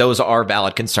 those are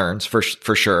valid concerns for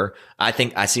sure. I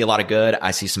think I see a lot of good.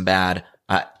 I see some bad.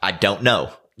 I don't know,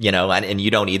 and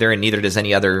you don't either. And neither does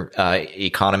any other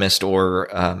economist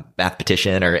or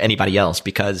mathematician or anybody else,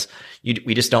 because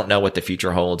we just don't know what the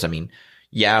future holds. I mean,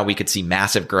 yeah, we could see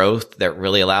massive growth that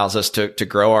really allows us to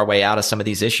grow our way out of some of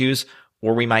these issues,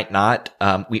 or we might not.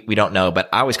 We don't know. But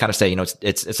I always kind of say,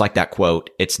 it's like that quote.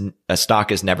 A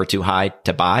stock is never too high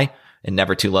to buy and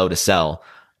never too low to sell.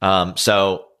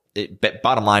 But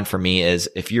bottom line for me is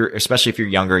especially if you're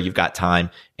younger, you've got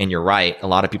time, and you're right. A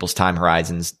lot of people's time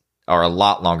horizons are a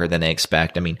lot longer than they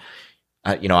expect. I mean,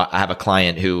 I have a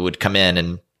client who would come in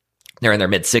and they're in their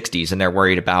mid 60s and they're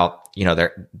worried about,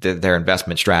 their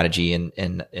investment strategy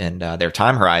and their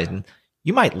time horizon.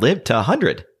 You might live to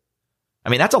 100. I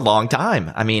mean, that's a long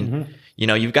time. I mean,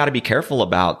 you've got to be careful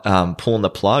about pulling the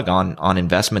plug on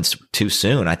investments too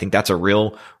soon. I think that's a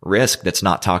real risk that's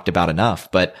not talked about enough.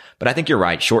 But I think you're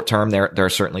right. Short term, there are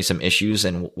certainly some issues,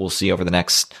 and we'll see over the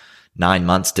next 9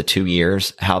 months to 2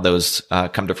 years how those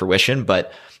come to fruition.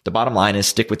 But the bottom line is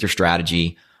stick with your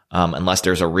strategy. Unless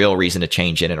there's a real reason to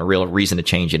change it, and a real reason to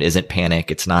change it isn't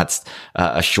panic. It's not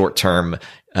a short-term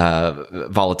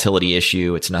volatility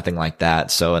issue. It's nothing like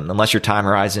that. So unless your time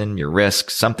horizon, your risk,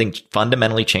 something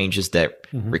fundamentally changes that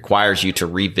requires you to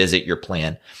revisit your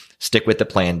plan, stick with the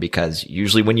plan, because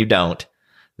usually when you don't,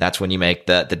 that's when you make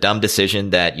the dumb decision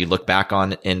that you look back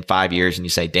on in 5 years and you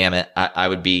say, damn it, I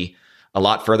would be a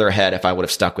lot further ahead if I would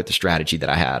have stuck with the strategy that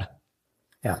I had.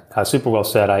 Yeah, super well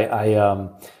said.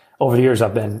 Over the years,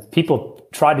 people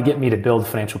tried to get me to build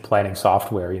financial planning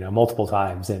software, multiple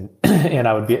times. And,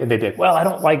 and they'd be like, well, I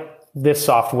don't like this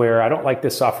software. I don't like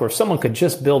this software. If someone could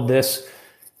just build this,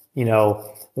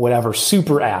 whatever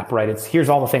super app, right? Here's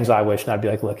all the things I wish. And I'd be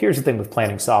like, look, here's the thing with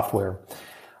planning software.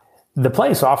 The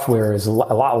planning software is a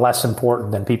lot less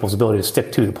important than people's ability to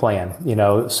stick to the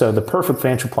plan, So the perfect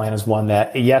financial plan is one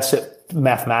that, yes, it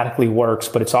mathematically works,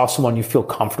 but it's also one you feel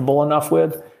comfortable enough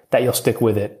with that you'll stick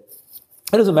with it.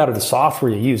 It doesn't matter the software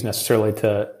you use necessarily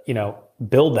to,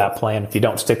 build that plan if you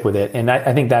don't stick with it. And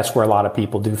I think that's where a lot of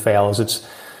people do fail is it's,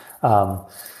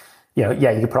 you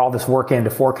can put all this work into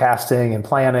forecasting and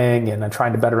planning and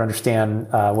trying to better understand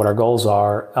what our goals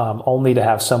are, only to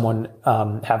have someone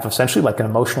have essentially like an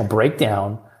emotional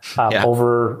breakdown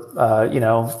over,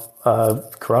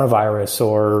 coronavirus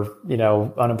or,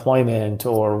 unemployment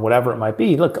or whatever it might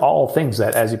be. Look, all things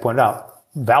that, as you pointed out,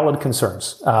 valid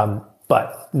concerns,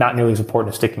 but not nearly as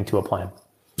important as sticking to a plan.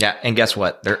 Yeah, and guess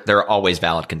what? There are always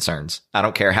valid concerns. I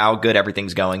don't care how good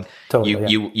everything's going. Totally,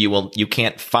 you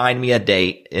can't find me a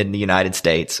date in the United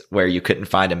States where you couldn't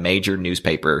find a major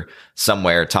newspaper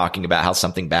somewhere talking about how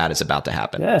something bad is about to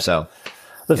happen. Yeah. So,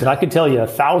 listen, I could tell you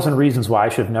 1,000 reasons why I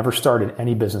should have never started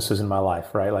any businesses in my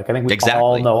life, right? Like I think we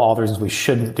all know all the reasons we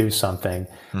shouldn't do something.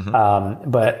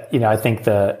 But I think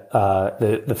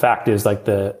the fact is like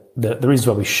the reasons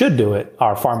why we should do it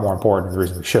are far more important than the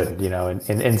reasons we shouldn't,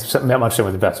 and much so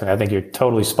with investing. I think you're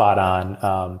totally spot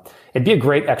on. It'd be a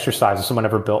great exercise if someone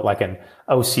ever built like an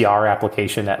OCR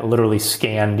application that literally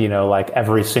scanned, like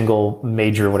every single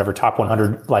major, whatever top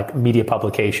 100 like media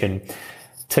publication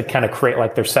to kind of create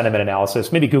like their sentiment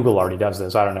analysis. Maybe Google already does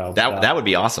this. I don't know. That would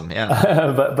be awesome.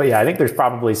 Yeah. but yeah, I think there's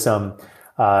probably some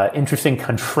interesting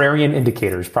contrarian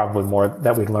indicators, probably more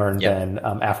that we'd learn than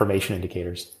affirmation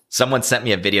indicators. Someone sent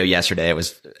me a video yesterday. It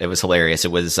was hilarious.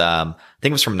 It was, I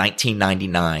think it was from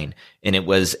 1999, and it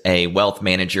was a wealth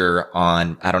manager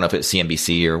on, I don't know if it was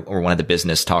CNBC or one of the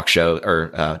business talk show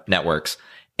or networks.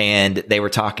 And they were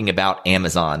talking about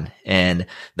Amazon. And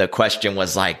the question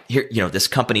was like, here, this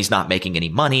company's not making any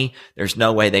money. There's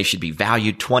no way they should be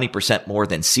valued 20% more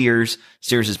than Sears.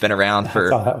 Sears has been around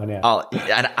for all,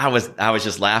 and I was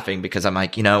just laughing because I'm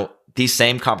like, these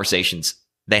same conversations,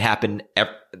 they happen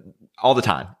all the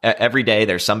time. Every day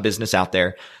there's some business out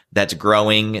there that's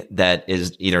growing that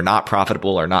is either not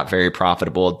profitable or not very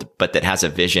profitable, but that has a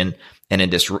vision and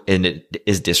it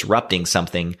is disrupting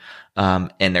something.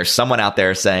 And there's someone out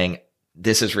there saying,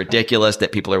 this is ridiculous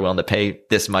that people are willing to pay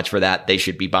this much for that. They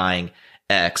should be buying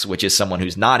X, which is someone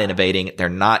who's not innovating. They're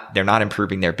not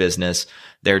improving their business.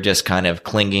 They're just kind of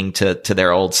clinging to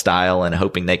their old style and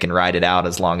hoping they can ride it out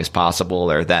as long as possible,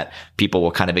 or that people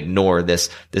will kind of ignore this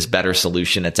better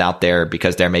solution that's out there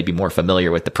because they're maybe more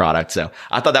familiar with the product. So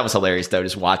I thought that was hilarious though,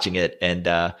 just watching it. And,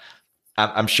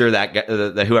 I'm sure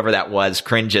that whoever that was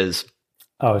cringes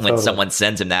when someone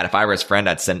sends him that. If I were his friend,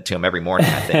 I'd send it to him every morning,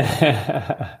 I think.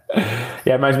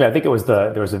 Yeah, it reminds me, I think it was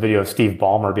there was a video of Steve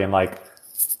Ballmer being like,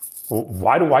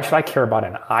 why should I care about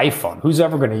an iPhone? Who's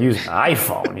ever going to use an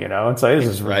iPhone? It's like, this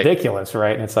is ridiculous,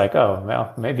 right? And it's like, oh,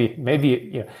 well,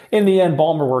 maybe, in the end,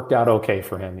 Ballmer worked out okay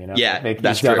for him, Yeah,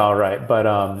 that's true. All right. But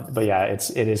yeah,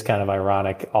 it is kind of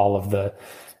ironic. All of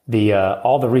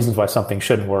all the reasons why something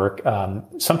shouldn't work,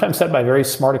 sometimes said by very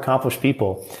smart, accomplished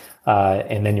people.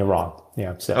 And then you're wrong.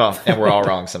 Yeah. So. And we're all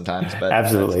wrong sometimes, but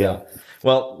absolutely. Yeah.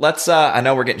 Well, let's, I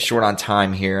know we're getting short on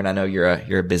time here, and I know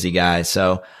you're a busy guy.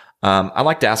 So, I'd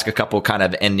like to ask a couple kind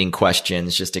of ending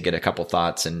questions just to get a couple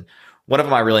thoughts. And one of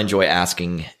them I really enjoy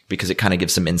asking because it kind of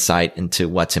gives some insight into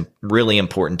what's really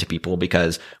important to people.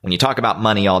 Because when you talk about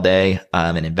money all day,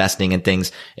 and investing in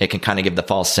things, it can kind of give the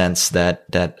false sense that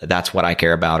that's what I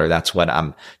care about, or that's what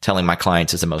I'm telling my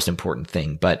clients is the most important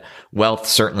thing. But wealth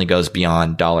certainly goes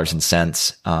beyond dollars and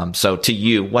cents. So to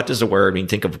you, what does the word, when you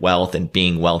think of wealth and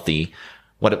being wealthy,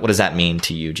 what does that mean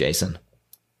to you, Jason?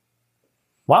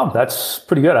 Wow, that's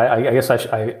pretty good. I guess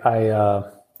I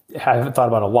haven't thought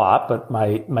about it a lot, but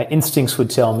my instincts would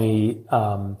tell me,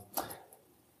 time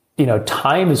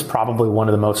is probably one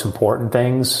of the most important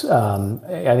things.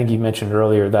 I think you mentioned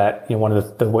earlier that one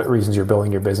of the reasons you're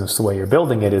building your business the way you're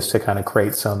building it is to kind of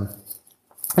create some,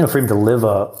 freedom to live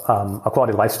a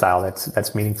quality lifestyle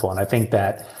that's meaningful. And I think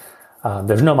that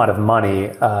there's no amount of money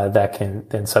that can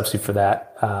then substitute for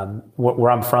that.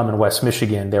 Where I'm from in West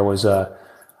Michigan, there was a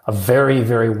very,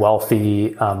 very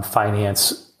wealthy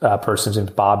finance person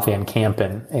named Bob Van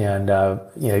Kampen.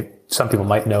 And, some people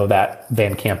might know that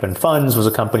Van Kampen Funds was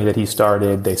a company that he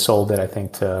started. They sold it, I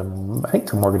think to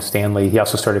Morgan Stanley. He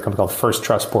also started a company called First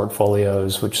Trust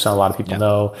Portfolios, which a lot of people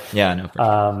know. Yeah, I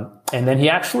know. And then he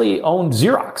actually owned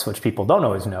Xerox, which people don't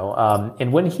always know.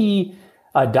 And when he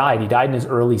died in his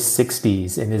early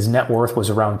 60s, and his net worth was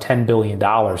around $10 billion.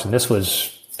 And this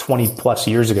was 20 plus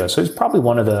years ago. So he's probably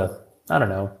one of the,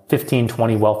 15,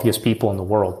 20 wealthiest people in the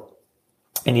world.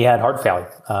 And he had heart failure.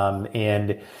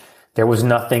 And there was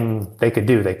nothing they could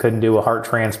do. They couldn't do a heart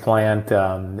transplant.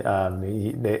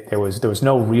 There was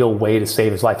no real way to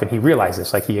save his life. And he realized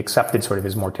this, like he accepted sort of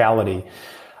his mortality.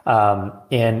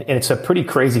 And it's a pretty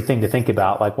crazy thing to think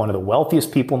about. Like one of the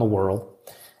wealthiest people in the world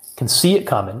can see it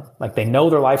coming. Like they know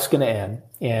their life's going to end,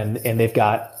 and they've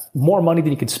got more money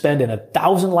than he could spend in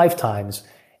 1,000 lifetimes.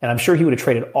 And I'm sure he would have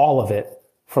traded all of it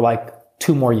for like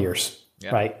 2 more years.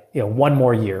 right? One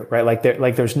more year, right?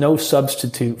 There's no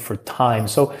substitute for time.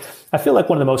 So I feel like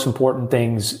one of the most important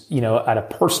things, at a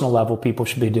personal level, people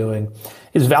should be doing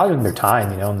is valuing their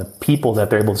time, and the people that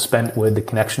they're able to spend it with, the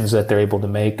connections that they're able to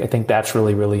make. I think that's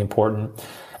really, really important.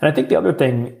 And I think the other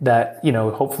thing that,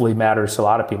 hopefully matters to a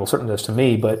lot of people, certainly does to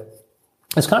me, but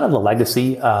it's kind of the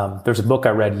legacy. There's a book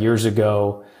I read years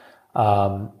ago,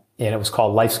 and it was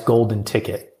called Life's Golden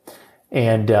Ticket.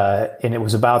 And it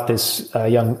was about this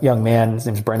young man. His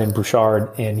name's Brendan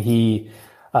Bouchard, and he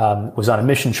was on a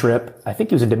mission trip. I think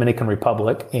he was in Dominican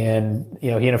Republic, and he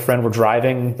and a friend were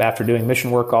driving after doing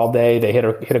mission work all day. They hit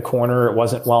a corner. It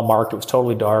wasn't well marked. It was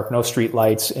totally dark, no street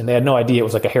lights, and they had no idea it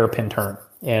was like a hairpin turn.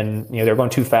 And they were going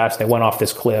too fast. They went off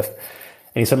this cliff,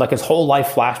 and he said his whole life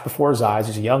flashed before his eyes.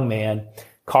 He's a young man,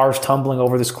 cars tumbling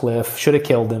over this cliff, should have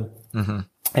killed him. Mm-hmm.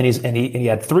 And he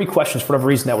had three questions for whatever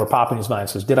reason that were popping in his mind.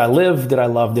 He says, did I live? Did I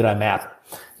love? Did I matter?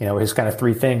 His kind of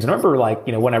three things. And I remember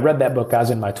when I read that book, I was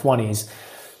in my 20s,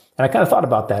 and I kind of thought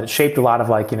about that. It shaped a lot of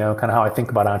kind of how I think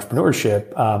about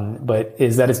entrepreneurship. But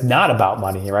is that it's not about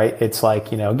money, right? It's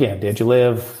again, did you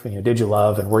live? Did you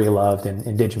love? And were you loved?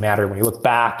 And did you matter? When you look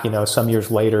back, some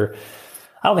years later,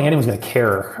 I don't think anyone's going to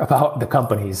care about the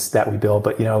companies that we build,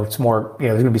 but it's more,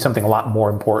 there's going to be something a lot more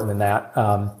important than that.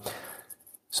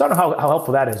 So I don't know how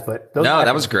helpful that is, but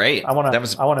that was great. I want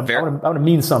to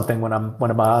mean something when I'm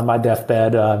on my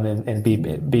deathbed, and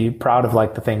be proud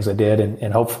of the things I did,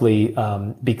 and hopefully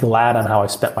be glad on how I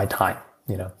spent my time.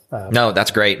 No,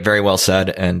 that's great. Very well said,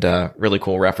 and really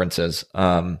cool references.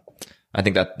 I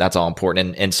think that's all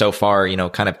important, and so far,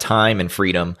 kind of time and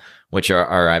freedom, which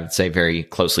are I would say very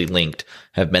closely linked,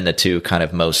 have been the two kind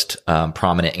of most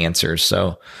prominent answers.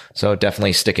 So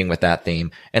definitely sticking with that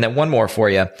theme. And then one more for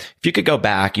you. If you could go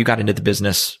back, you got into the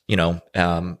business,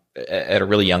 at a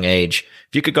really young age.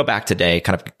 If you could go back today,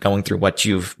 kind of going through what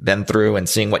you've been through and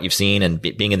seeing what you've seen and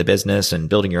being in the business and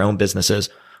building your own businesses,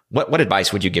 what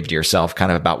advice would you give to yourself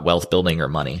kind of about wealth building or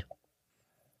money?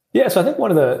 Yeah. So I think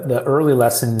one of the early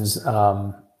lessons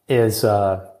is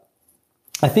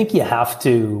I think you have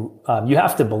to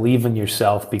believe in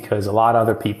yourself, because a lot of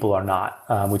other people are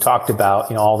not. We talked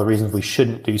about, all the reasons we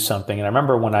shouldn't do something. And I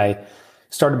remember when I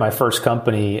started my first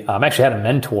company, I actually had a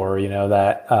mentor,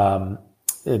 that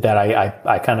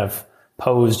I kind of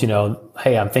posed,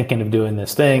 hey, I'm thinking of doing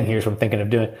this thing. Here's what I'm thinking of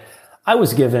doing. I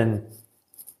was given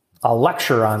a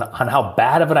lecture on how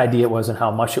bad of an idea it was and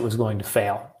how much it was going to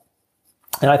fail.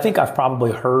 And I think I've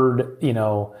probably heard,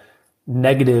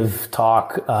 negative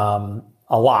talk,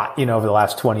 a lot, over the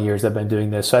last 20 years I've been doing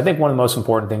this. So I think one of the most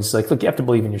important things is look, you have to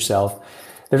believe in yourself.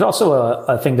 There's also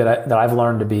a thing that I've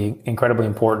learned to be incredibly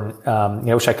important.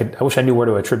 I wish I knew where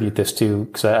to attribute this to,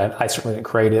 because I certainly didn't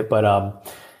create it, but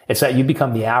it's that you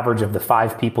become the average of the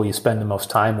 5 people you spend the most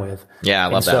time with. Yeah, I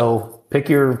love that. So pick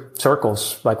your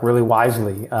circles really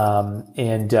wisely,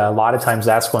 and a lot of times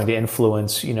that's going to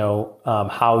influence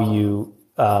how you.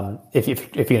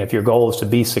 If your goal is to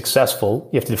be successful,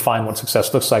 you have to define what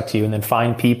success looks like to you, and then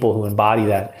find people who embody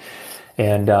that.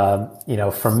 And,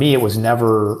 for me, it was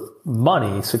never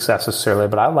money success necessarily,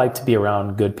 but I like to be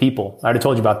around good people. I already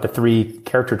told you about the 3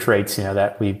 character traits,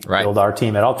 that we build our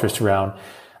team at Altruist around.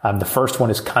 The first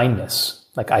one is kindness.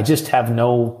 I just have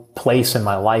no place in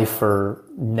my life for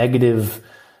negative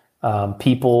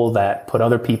people that put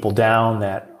other people down,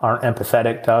 that aren't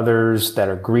empathetic to others, that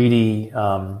are greedy.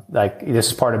 This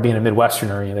is part of being a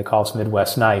Midwesterner. They call us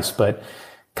Midwest nice, but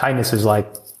kindness is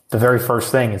the very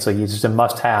first thing. It's it's just a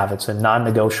must-have. It's a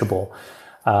non-negotiable.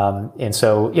 And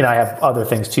so, I have other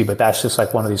things too, but that's just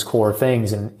one of these core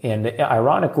things. And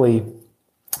ironically,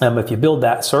 if you build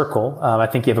that circle, I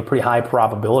think you have a pretty high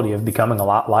probability of becoming a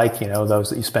lot like,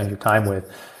 those that you spend your time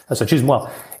with. So choose them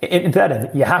well. In that end,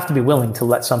 you have to be willing to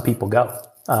let some people go.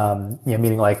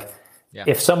 Meaning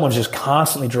if someone's just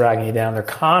constantly dragging you down, they're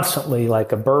constantly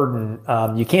a burden.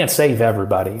 You can't save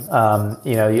everybody.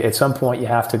 At some point you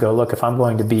have to go, look, if I'm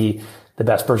going to be the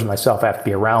best version of myself, I have to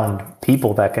be around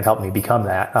people that can help me become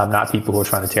that, not people who are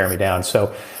trying to tear me down.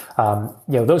 So,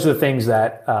 those are the things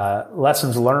that,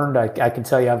 lessons learned. I can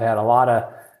tell you I've had a lot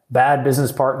of bad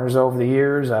business partners over the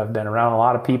years. I've been around a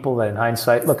lot of people that in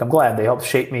hindsight, look, I'm glad they helped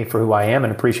shape me for who I am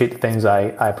and appreciate the things I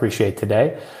appreciate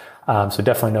today. So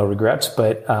definitely no regrets,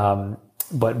 but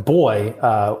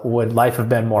boy, would life have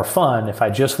been more fun if I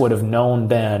just would have known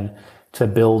then to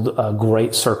build a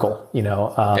great circle,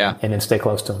 and then stay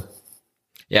close to them.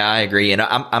 Yeah, I agree. And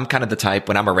I'm kind of the type,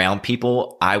 when I'm around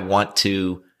people, I want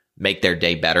to make their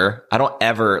day better. I don't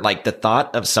ever the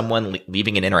thought of someone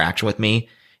leaving an interaction with me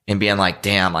and being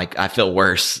damn, I feel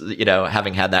worse,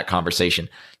 having had that conversation.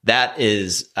 that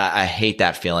is, I hate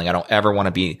that feeling. I don't ever want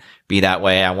to be that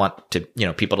way. I want to,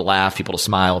 people to laugh, people to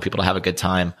smile, people to have a good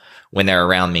time when they're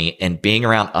around me, and being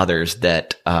around others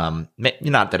that,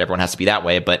 not that everyone has to be that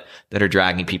way, but that are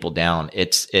dragging people down.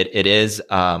 It is,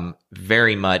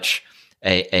 very much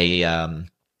a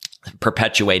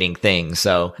perpetuating thing.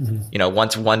 So,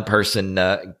 once one person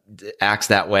acts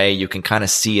that way, you can kind of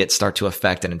see it start to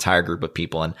affect an entire group of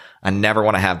people. And I never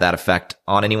want to have that effect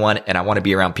on anyone. And I want to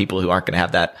be around people who aren't going to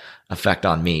have that effect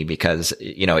on me, because,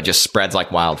 it just spreads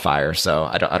like wildfire. So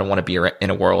I don't want to be in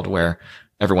a world where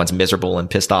everyone's miserable and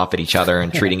pissed off at each other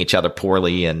and treating each other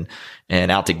poorly and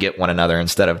out to get one another,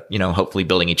 instead of, hopefully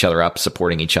building each other up,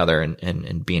 supporting each other,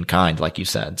 and being kind, like you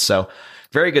said. So,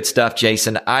 very good stuff,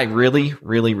 Jason. I really,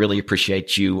 really, really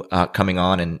appreciate you coming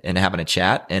on and having a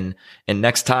chat. And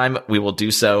next time we will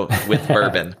do so with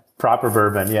bourbon. Proper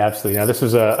bourbon. Yeah, absolutely. Now, this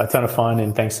was a ton of fun,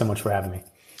 and thanks so much for having me.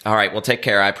 All right. Well, take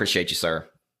care. I appreciate you, sir.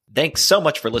 Thanks so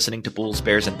much for listening to Bulls,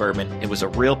 Bears, and Bourbon. It was a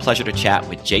real pleasure to chat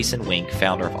with Jason Wink,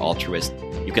 founder of Altruist.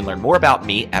 You can learn more about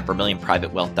me at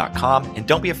VermillionPrivateWealth.com, and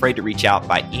don't be afraid to reach out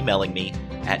by emailing me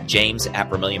at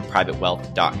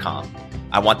james@VermillionPrivateWealth.com.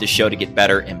 I want this show to get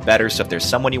better and better, so if there's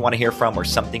someone you want to hear from or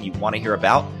something you want to hear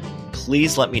about,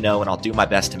 please let me know, and I'll do my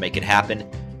best to make it happen.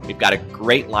 We've got a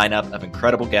great lineup of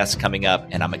incredible guests coming up,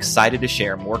 and I'm excited to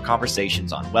share more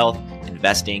conversations on wealth,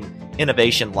 investing,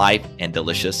 innovation, life, and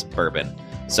delicious bourbon.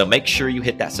 So make sure you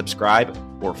hit that subscribe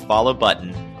or follow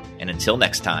button, and until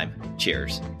next time,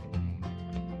 cheers.